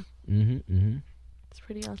 Yeah, there too. Mm-hmm. it's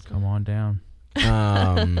pretty awesome. Come on down.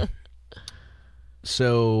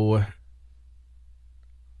 So,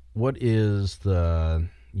 what is the?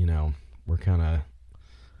 We're kind of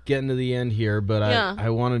getting to the end here, but Yeah. I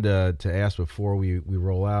wanted to ask before we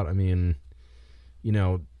roll out. I mean,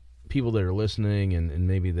 people that are listening and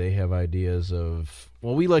maybe they have ideas of.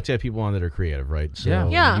 Well, we like to have people on that are creative, right? So Yeah.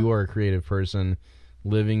 Yeah. you are a creative person,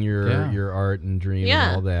 living your art and dream Yeah.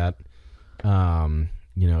 and all that.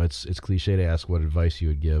 It's cliche to ask what advice you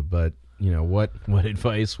would give, but what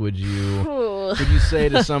advice would you say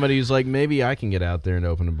to somebody who's like, maybe I can get out there and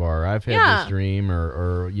open a bar? I've had this dream,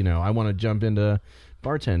 or I want to jump into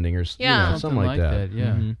bartending or something like that.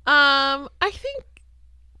 Yeah. Mhm. I think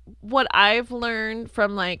what I've learned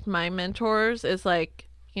from like my mentors is like,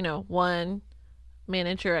 one,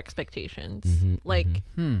 manage your expectations. Mhm, Like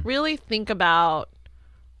really think about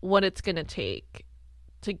what it's going to take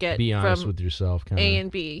to get Be honest from with yourself, kind A of.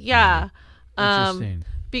 and B. Yeah. Interesting.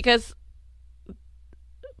 Because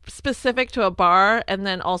specific to a bar and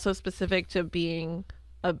then also specific to being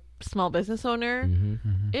a small business owner,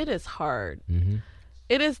 it is hard.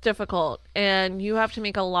 It is difficult, and you have to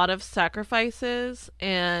make a lot of sacrifices,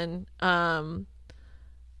 and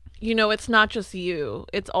it's not just you,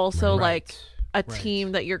 it's also like a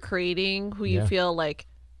team that you're creating who you Yeah. feel like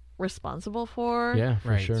responsible for. Yeah, for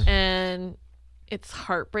Right. sure. And it's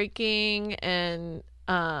heartbreaking, and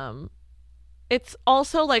it's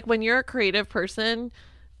also like when you're a creative person,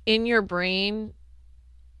 in your brain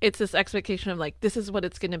it's this expectation of like, this is what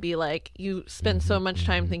it's going to be like. You spend so much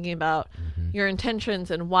time thinking about your intentions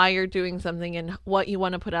and why you're doing something and what you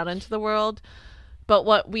want to put out into the world. But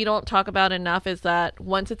what we don't talk about enough is that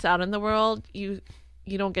once it's out in the world, you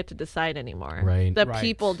don't get to decide anymore. Right. The Right.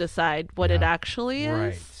 people decide what it actually is.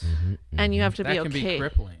 Right. And you have to That be can okay. be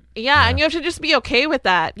crippling. Yeah, and you have to just be okay with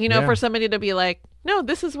that, Yeah. for somebody to be like, no,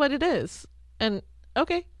 this is what it is. And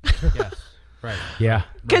okay. Yes. Right. Yeah.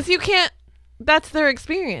 Because you can't, that's their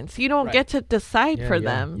experience. You don't Right. get to decide Yeah, for yeah.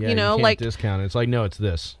 them. Yeah, you know, can't like, discount it. It's like, no, it's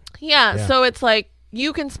this. yeah, Yeah. so it's like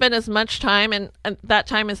you can spend as much time, and that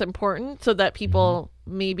time is important so that people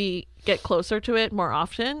maybe get closer to it more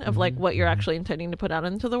often of like what you're actually intending to put out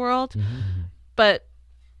into the world. But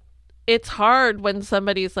it's hard when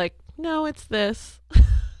somebody's like, no, it's this.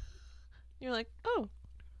 You're like, oh,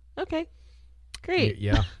 okay, great.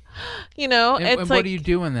 Yeah. And And it's what like, do you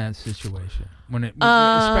do in that situation when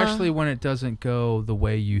especially when it doesn't go the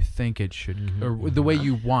way you think it should, or the way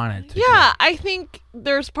you want it to? yeah, I think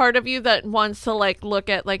there's part of you that wants to like look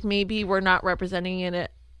at like maybe we're not representing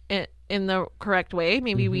it in the correct way.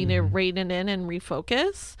 Maybe we need to rein it in and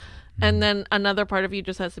refocus. And then another part of you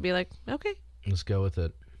just has to be like, okay, Let's go with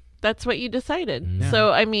it. that's what you decided. Yeah. So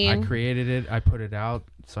I I mean, created it. I put it out.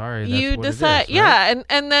 Sorry, that's you what it decide, is, right? yeah,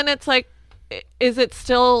 and then it's like, is it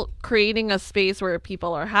still creating a space where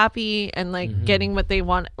people are happy and like getting what they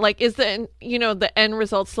want? Like, is the the end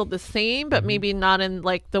result still the same, but maybe not in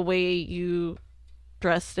like the way you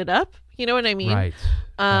dressed it up? You know what I mean? Right.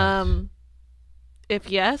 If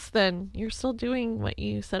yes, then you're still doing what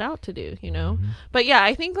you set out to do, But yeah,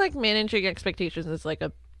 I think like managing expectations is like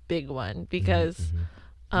a big one because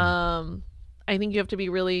I think you have to be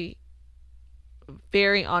really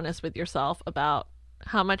very honest with yourself about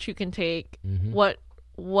how much you can take,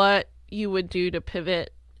 what you would do to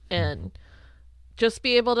pivot, and just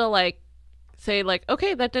be able to like say like,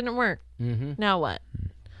 okay, that didn't work. Now what?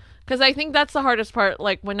 Because I think that's the hardest part.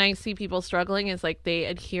 Like when I see people struggling is like they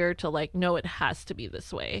adhere to like, no, it has to be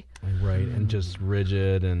this way. Right. And just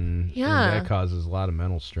rigid and that causes a lot of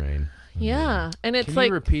mental strain. Yeah. And it's Can like,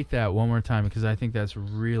 you repeat that one more time, because I think that's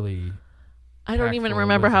really. I don't even impactful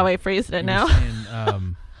remember with how it. I phrased it You now. were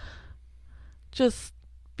saying, Just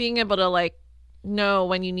being able to like know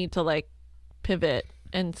when you need to like pivot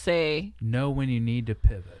and say, know when you need to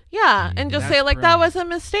pivot. yeah, and just That's say like that brilliant. was a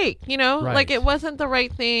mistake, Right. like it wasn't the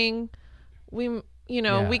right thing. We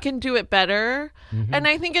Yeah. we can do it better. And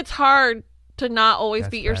I think it's hard to not always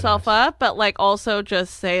That's beat yourself badass. up, but like also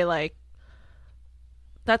just say like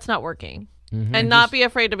that's not working. Mm-hmm. And not be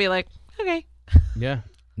afraid to be like, okay, Yeah.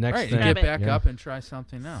 Next Right. thing. And get Grab it. back Yeah. up and try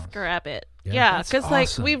something else. grab it. Yeah. Yeah, That's because like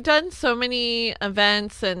awesome. we've done so many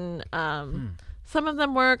events and some of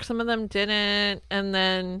them worked, some of them didn't, and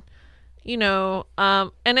then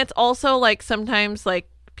and it's also like sometimes like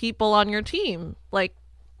people on your team, like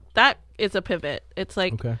that is a pivot. It's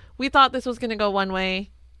like Okay. we thought this was going to go one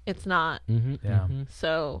way, it's not. Yeah.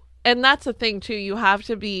 So, and that's the thing too, you have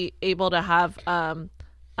to be able to have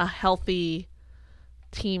a healthy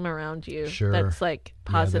team around you Sure. that's like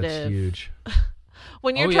Yeah, positive. that's huge.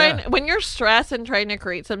 When you're Oh, trying, yeah. when you're stressed and trying to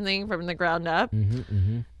create something from the ground up,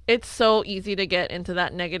 it's so easy to get into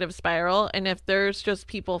that negative spiral. And if there's just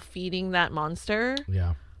people feeding that monster,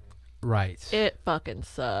 Yeah. Right. it fucking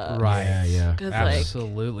sucks. Right. Yeah, yeah. 'Cause, like,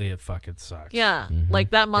 Absolutely, it fucking sucks. yeah, like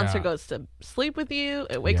that monster Yeah. goes to sleep with you.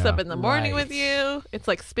 It wakes Yeah. up in the morning with Right. you. It's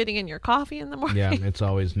like spitting in your coffee in the morning. Yeah, it's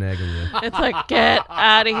always nagging you. It's like, get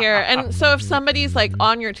out of here. And so if somebody's like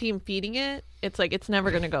on your team feeding it, it's like it's never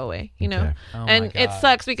going to go away, you know? Okay. Oh And my it God.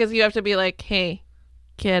 sucks because you have to be like, hey,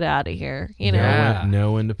 get out of here, you know? Yeah.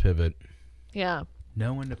 Know when to pivot. Yeah.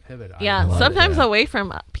 Know when to pivot. I Yeah. love Sometimes that. away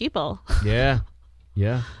from people, Yeah.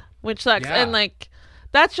 Yeah. which sucks. Yeah. And like,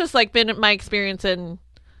 that's just like been my experience in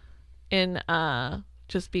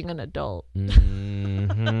just being an adult.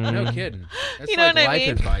 Mhm. No kidding. That's You know like what I life mean?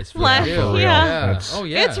 advice for Life- you. For real. yeah. That's- Oh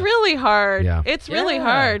yeah. It's really hard. Yeah. It's really Yeah.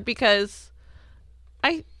 hard because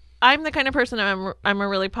I'm the kind of person I'm a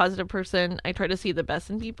really positive person. I try to see the best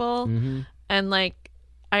in people. Mhm. And like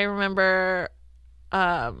I remember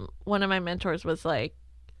one of my mentors was like,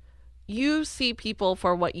 you see people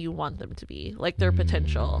for what you want them to be, like their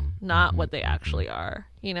potential, not what they actually are,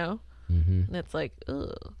 you know? Mhm. And it's like,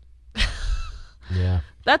 ugh. Yeah.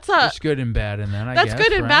 That's There's good and bad in that. I that's guess,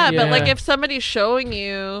 good and right? bad, but like Yeah. if somebody's showing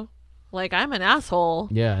you like I'm an asshole,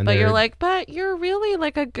 Yeah. And but you're they're- like, but you're really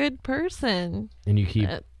like a good person. and you keep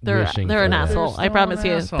They're wishing they're for an that. asshole. I still promise an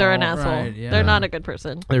you, asshole, they're an asshole. right, yeah. They're not a good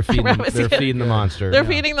person. They're feeding. promise They're you. feeding the monster. They're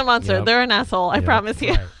feeding the monster. Yep. They're an asshole. I Yep. promise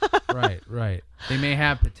you. Right. They may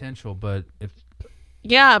have potential, but if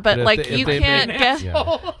Yeah, but if like they- if you they can't make- get.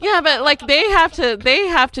 Yeah. Yeah, but like they have to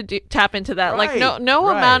tap into that. Like no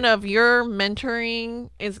Right. amount of your mentoring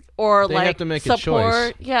is or They like have to make a support.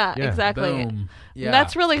 choice. Yeah, Yeah. exactly. boom. Yeah.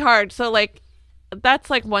 That's really hard. So like that's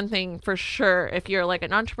like one thing for sure. If you're like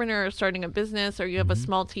an entrepreneur or starting a business or you have a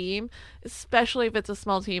small team, especially if it's a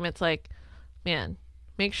small team, it's like, man,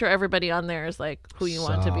 make sure everybody on there is like who you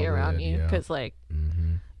want to be around Solid, you. yeah. Because like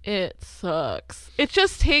it sucks. It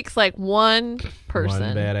just takes like one person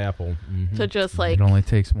One bad apple. Mhm. to just like it only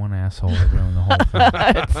takes one asshole to ruin the whole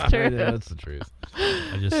thing. it's true. Yeah, that's the truth.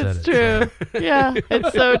 I just said It's it. true. Yeah,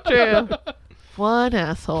 it's so true. One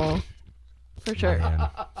asshole. For sure. Man.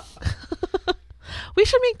 We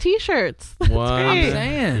should make t-shirts. That's One. I'm great.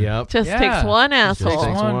 saying. Yep. Just Yeah. takes one Just asshole.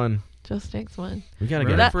 takes one. one. Just takes one. We gotta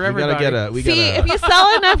Right. get. For We gotta get everybody. a. We See, gotta. if you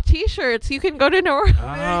sell enough t-shirts, you can go to Nor-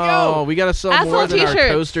 Oh, we gotta sell Asshole more than our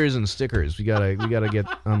t-shirts. coasters and stickers. We gotta get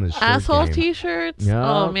on this shirt asshole game. t-shirts. Yeah.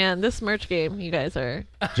 Oh man, this merch game, you guys are.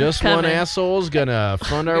 Just one coming. asshole's gonna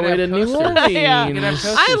fund our We're way gonna to have New coasters. Orleans. Yeah. You can have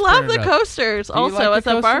coasters I love the printed up. coasters. Do you Also, like as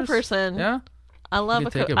the a bar coasters? person, Yeah. I love You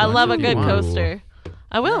a can take a I bunch love a if you good want. coaster.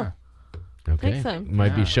 I will. Yeah. Okay. Take some.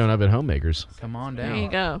 Might be Yeah. showing up at Homemakers. Come on down. There you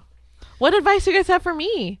go. What advice do you guys have for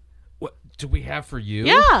me? What do we have for you?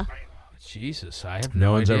 Yeah. Jesus, I have No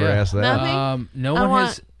no one's idea. ever asked that. Nothing?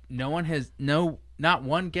 Not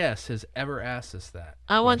one guest has ever asked us that.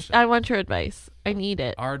 I want question. your advice. I need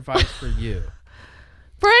it. Our advice for you.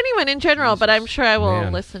 For anyone in general, but I'm sure I will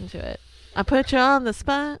Man. listen to it. I put you on the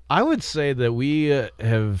spot. I would say that we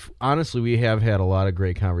have had a lot of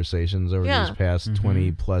great conversations over Yeah. these past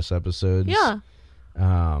 20 plus episodes. Yeah.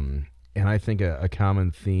 And I think a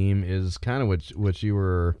common theme is kind of what you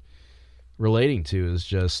were relating to is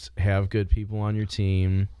just have good people on your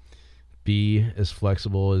team, be as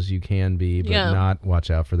flexible as you can be, but Yeah. not watch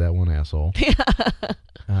out for that one asshole.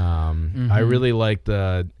 I really like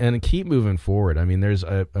and keep moving forward. I mean, there's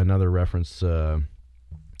another reference to,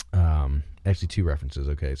 actually two references.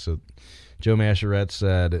 Okay. So Joe Mascherette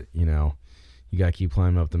said, you got to keep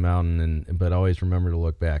climbing up the mountain, but always remember to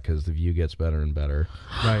look back because the view gets better and better.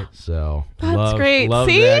 Right. So That's great. Love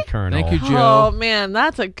See? that, Colonel. Thank you, Joe. Oh man,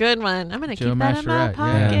 that's a good one. I'm gonna Joe keep that in my Mascherette,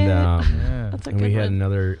 pocket. yeah. And Yeah. That's a and good we had one.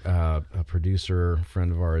 another a producer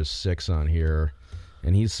friend of ours, Six, on here,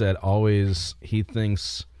 and he said always he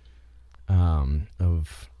thinks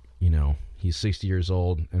of he's 60 years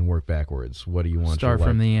old and work backwards. What do you want? Start your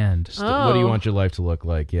from life, the end, What do you Oh. want your life to look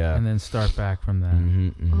like? Yeah. and then start back from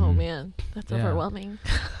that. Oh man, that's Yeah. overwhelming.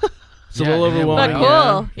 It's a little and then overwhelming.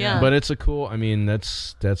 But cool, yeah. But it's a cool. I mean,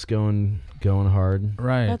 that's going hard.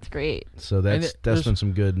 Right. That's great. So that's there's- been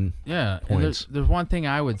some good. Yeah, and points. there's one thing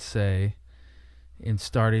I would say in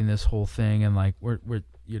starting this whole thing, and like we're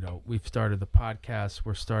we've started the podcast,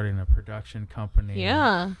 we're starting a production company.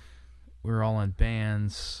 Yeah. We're all in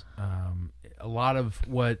bands. A lot of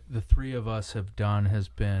what the three of us have done has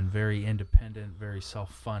been very independent, very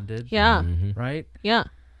self-funded. Yeah. Right. Yeah.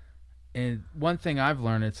 And one thing I've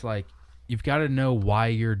learned, it's like you've got to know why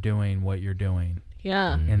you're doing what you're doing,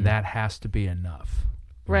 Yeah. and that has to be enough.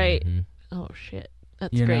 Right. Oh shit.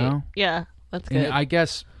 That's You great. know? Yeah, that's good. And I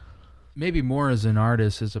guess maybe more as an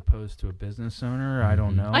artist as opposed to a business owner. I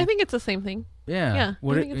don't know. I think it's the same thing. Yeah. Yeah,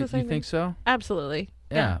 What I think it's the same you think so? Absolutely.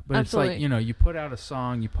 Yeah. But absolutely. it's like, you put out a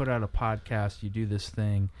song, you put out a podcast, you do this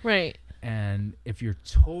thing. Right. And if you're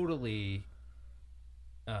totally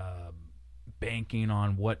banking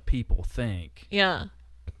on what people think, Yeah.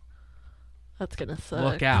 That's gonna suck.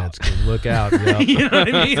 look out. That's good. Look out. Yep. You know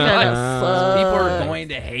what I mean? gonna Like, suck. people are going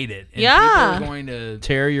to hate it. And Yeah. people are going to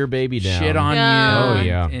Tear your baby down. shit on Yeah. you Oh,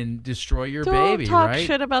 yeah. and destroy your Don't baby, talk right?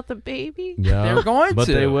 shit about the baby. Yeah. They're going but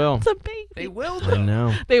to. they will. It's a baby. They will, I though.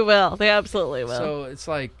 know. They will. They absolutely will. So it's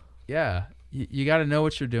like, yeah, you got to know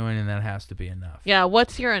what you're doing, and that has to be enough. Yeah,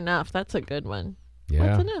 what's your enough? That's a good one.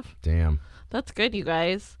 Yeah. What's enough? Damn. That's good, you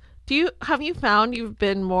guys. Have you found you've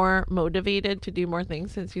been more motivated to do more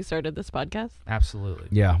things since you started this podcast? Absolutely.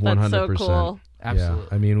 Yeah. 100%. That's so cool. Absolutely.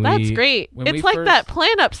 Yeah. I mean, That's great. when It's we like first- that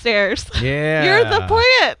plant upstairs. Yeah. You're the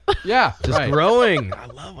plant. Yeah. Just right. growing. I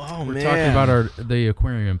love. Oh We're man. talking about the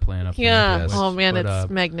aquarium plant up Yeah. there. Yes. Oh man, But, it's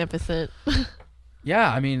magnificent. Yeah,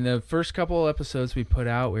 I mean, the first couple episodes we put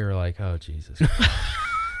out, we were like, oh, Jesus.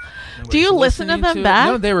 Do you listen to them back?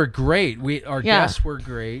 No, they were great. Our Yeah. guests were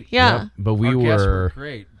great. Yeah. Yep, but we Our guests were were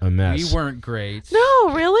great. a mess. We weren't great.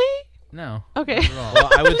 No, really? No. Okay. not at all. Well,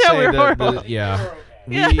 I would No, say we're that. horrible. Yeah.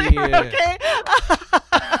 Yeah, We, they were okay.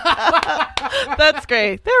 That's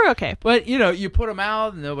great. They were okay. But, you put them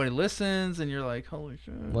out and nobody listens, and you're like, holy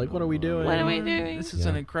shit. Like, what are we doing? What are we doing? This is Yeah.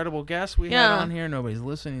 an incredible guest we Yeah. had on here. Nobody's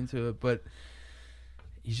listening to it, but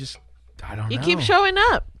you just, I don't You know. keep showing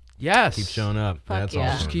up. Yes. keep showing up. Fuck That's yeah.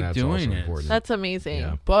 awesome. Just keep That's doing also it. important. That's amazing.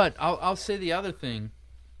 Yeah. But I'll say the other thing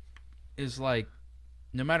is, like,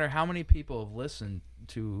 no matter how many people have listened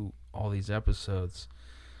to all these episodes,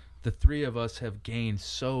 the three of us have gained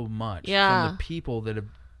so much Yeah. from the people that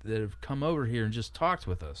have come over here and just talked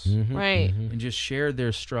with us Mhm, Right. mhm. and just shared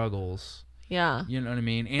their struggles. Yeah. You know what I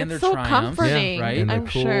mean? And It's their so triumphs. comforting. right? And the I'm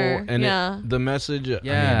sure. And Yeah. the message. I mean,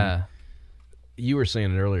 Yeah. you were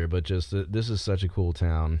saying it earlier, but just that this is such a cool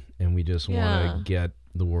town, and we just Yeah. want to get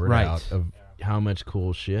the word Right. out of how much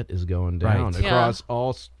cool shit is going Right. down Yeah.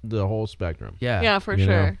 across the whole spectrum. Yeah. Yeah, for You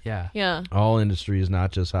know. sure. Yeah. Yeah. All industries,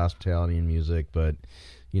 not just hospitality and music, but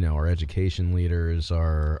our education leaders,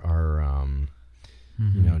 our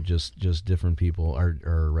Mhm. just different people, our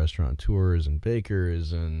restaurateurs and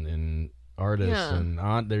bakers and artists, Yeah.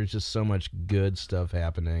 and there's just so much good stuff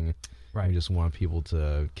happening. Right. We just want people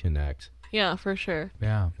to connect. Yeah, for sure.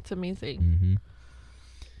 Yeah. It's amazing. Mm-hmm.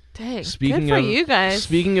 Dang. Speaking good for of you guys.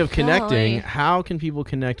 Speaking of connecting, Golly. how can people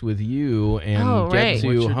connect with you and Oh, right. get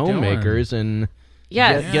What to you're Homemakers and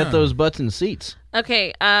Yes. Yeah. get those butts and seats?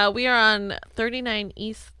 Okay. We are on 39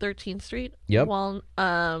 East 13th Street. Yep.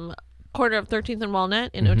 Corner of 13th and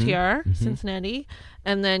Walnut in Mhm, OTR, mhm. Cincinnati.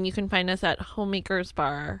 And then you can find us at Homemakers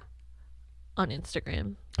Bar on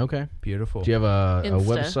Instagram. Okay. Beautiful. Do you have a Insta.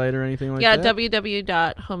 website or anything like Yeah, that?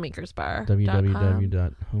 www.homemakersbar.com.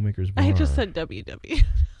 www.homemakers.com. I just said www.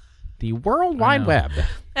 the World I Wide know. Web.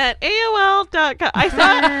 At AOL.com.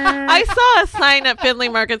 I saw a sign at Findlay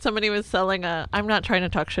Market. Somebody was selling I'm not trying to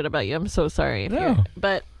talk shit about you. I'm so sorry. No.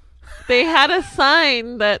 But they had a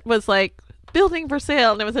sign that was like building for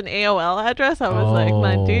sale, and it was an AOL address. I was like,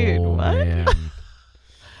 my dude, Oh, what? man.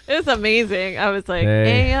 It was amazing. I was like,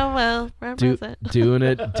 Hey. AOL represent. doing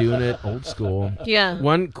it old school. Yeah.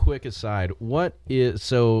 One quick aside: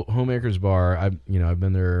 Homemakers Bar? I've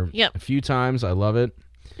been there Yep. a few times. I love it.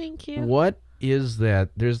 Thank you. What is that?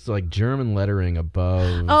 There's like German lettering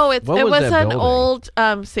above. Oh, What it was that an building?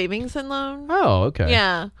 old savings and loan. Oh, okay.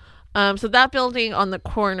 Yeah. So that building on the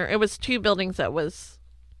corner, it was two buildings that was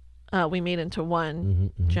we made into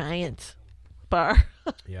one Mhm, mhm. giant bar.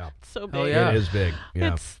 Yeah. So big. Hell yeah. It is big.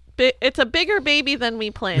 Yeah. It's a bigger baby than we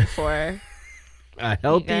planned for. A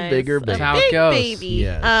healthy, you guys. bigger A baby. How it big goes. baby.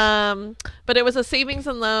 Yes. But it was a savings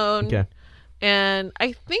and loan. Okay. And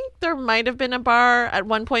I think there might have been a bar at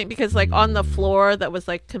one point because like on the floor that was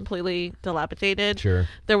like completely dilapidated. Sure.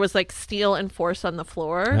 There was like steel enforced on the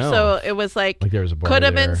floor. Oh. So it was like Like there was a bar could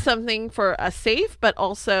have there. been something for a safe, but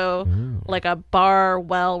also Oh. like a bar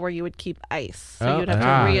well where you would keep ice. So Oh, you'd have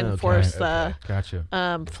ah, to reinforce okay. Gotcha.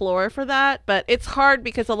 the floor for that. But it's hard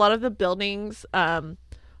because a lot of the buildings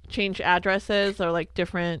change addresses or like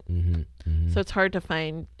different. Mhm, mhm. So it's hard to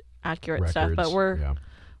find accurate stuff. But Records, yeah.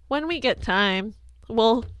 when we get time,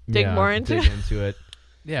 we'll dig Yeah, more into dig it. into it.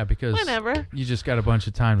 Yeah, because Whenever. you just got a bunch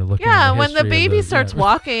of time to look Yeah, into when the history of baby starts yeah.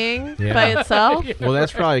 walking Yeah. by itself. Well,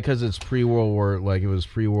 that's probably because it's pre-World War. Like it was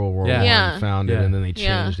pre-World War Yeah. One Yeah. founded, Yeah. and then they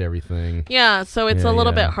Yeah. changed everything. Yeah, so it's Yeah, a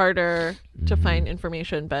little yeah. bit harder to Mhm. find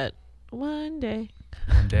information, but one day.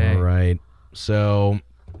 One day. All right. So,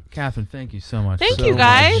 Catherine, thank you so much. Thank for you, so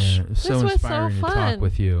guys. much. It was This so was so inspiring to talk fun.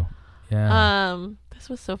 with you. Yeah. This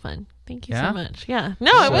was so fun. Thank you Yeah? so much. Yeah.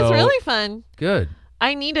 No, it was So- really fun. Good.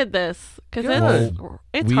 I needed this because Good.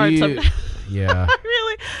 it's hard sometimes. Yeah.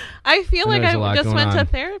 I feel I know like there's a I lot just going went to on.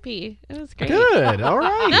 therapy. It was great. Good. All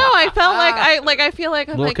right. No, I felt I feel like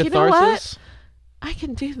I'm Little like, you know what? catharsis. I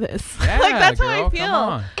can do this. Yeah, like that's girl, how I come feel.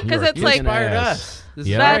 on. Because You are it's like kicking Inspired ass. us. This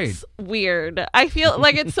Yeah. is great. that's weird. I feel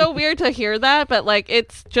like it's so weird to hear that, but like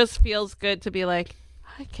it just feels good to be like,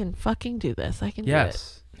 I can fucking do this. I can do it.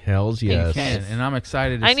 Yes. Hells You yes. can. And I'm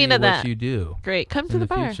excited to I see needed what that. you do. Great. Come to In the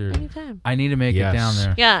the bar future. anytime. I need to make Yes. it down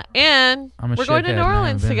there. Yeah, and I'm a we're going to shithead New and I haven't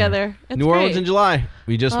Orleans been there. together. It's New Orleans great. in July.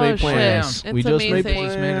 We just Oh, made shit. plans. It's We just made amazing. plans.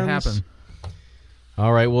 Just made it happen.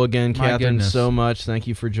 All right. Well, again, My Catherine, goodness. so much. Thank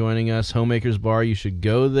you for joining us. Homemakers Bar. You should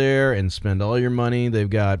go there and spend all your money. They've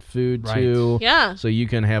got food Right. too. Yeah. So you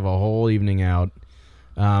can have a whole evening out.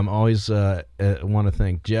 Always want to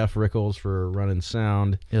thank Jeff Rickles for running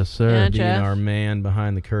sound, Yes, sir. Yeah, being Jeff. our man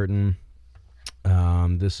behind the curtain.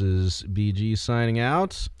 This is BG signing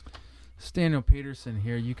out. It's Daniel Peterson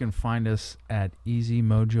here. You can find us at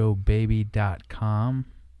easymojobaby.com.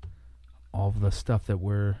 All of the stuff that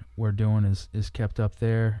we're doing is kept up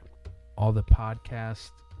there. All the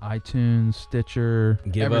podcasts, iTunes, Stitcher,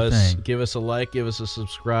 Give everything. us a like, give us a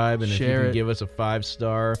subscribe, and if you Share can it. give us a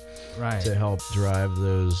 5-star Right. to help drive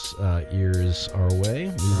those ears our way,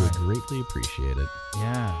 we would Right. greatly appreciate it.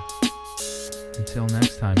 Yeah. Until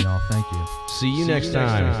next time, y'all. Thank you. See you next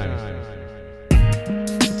time.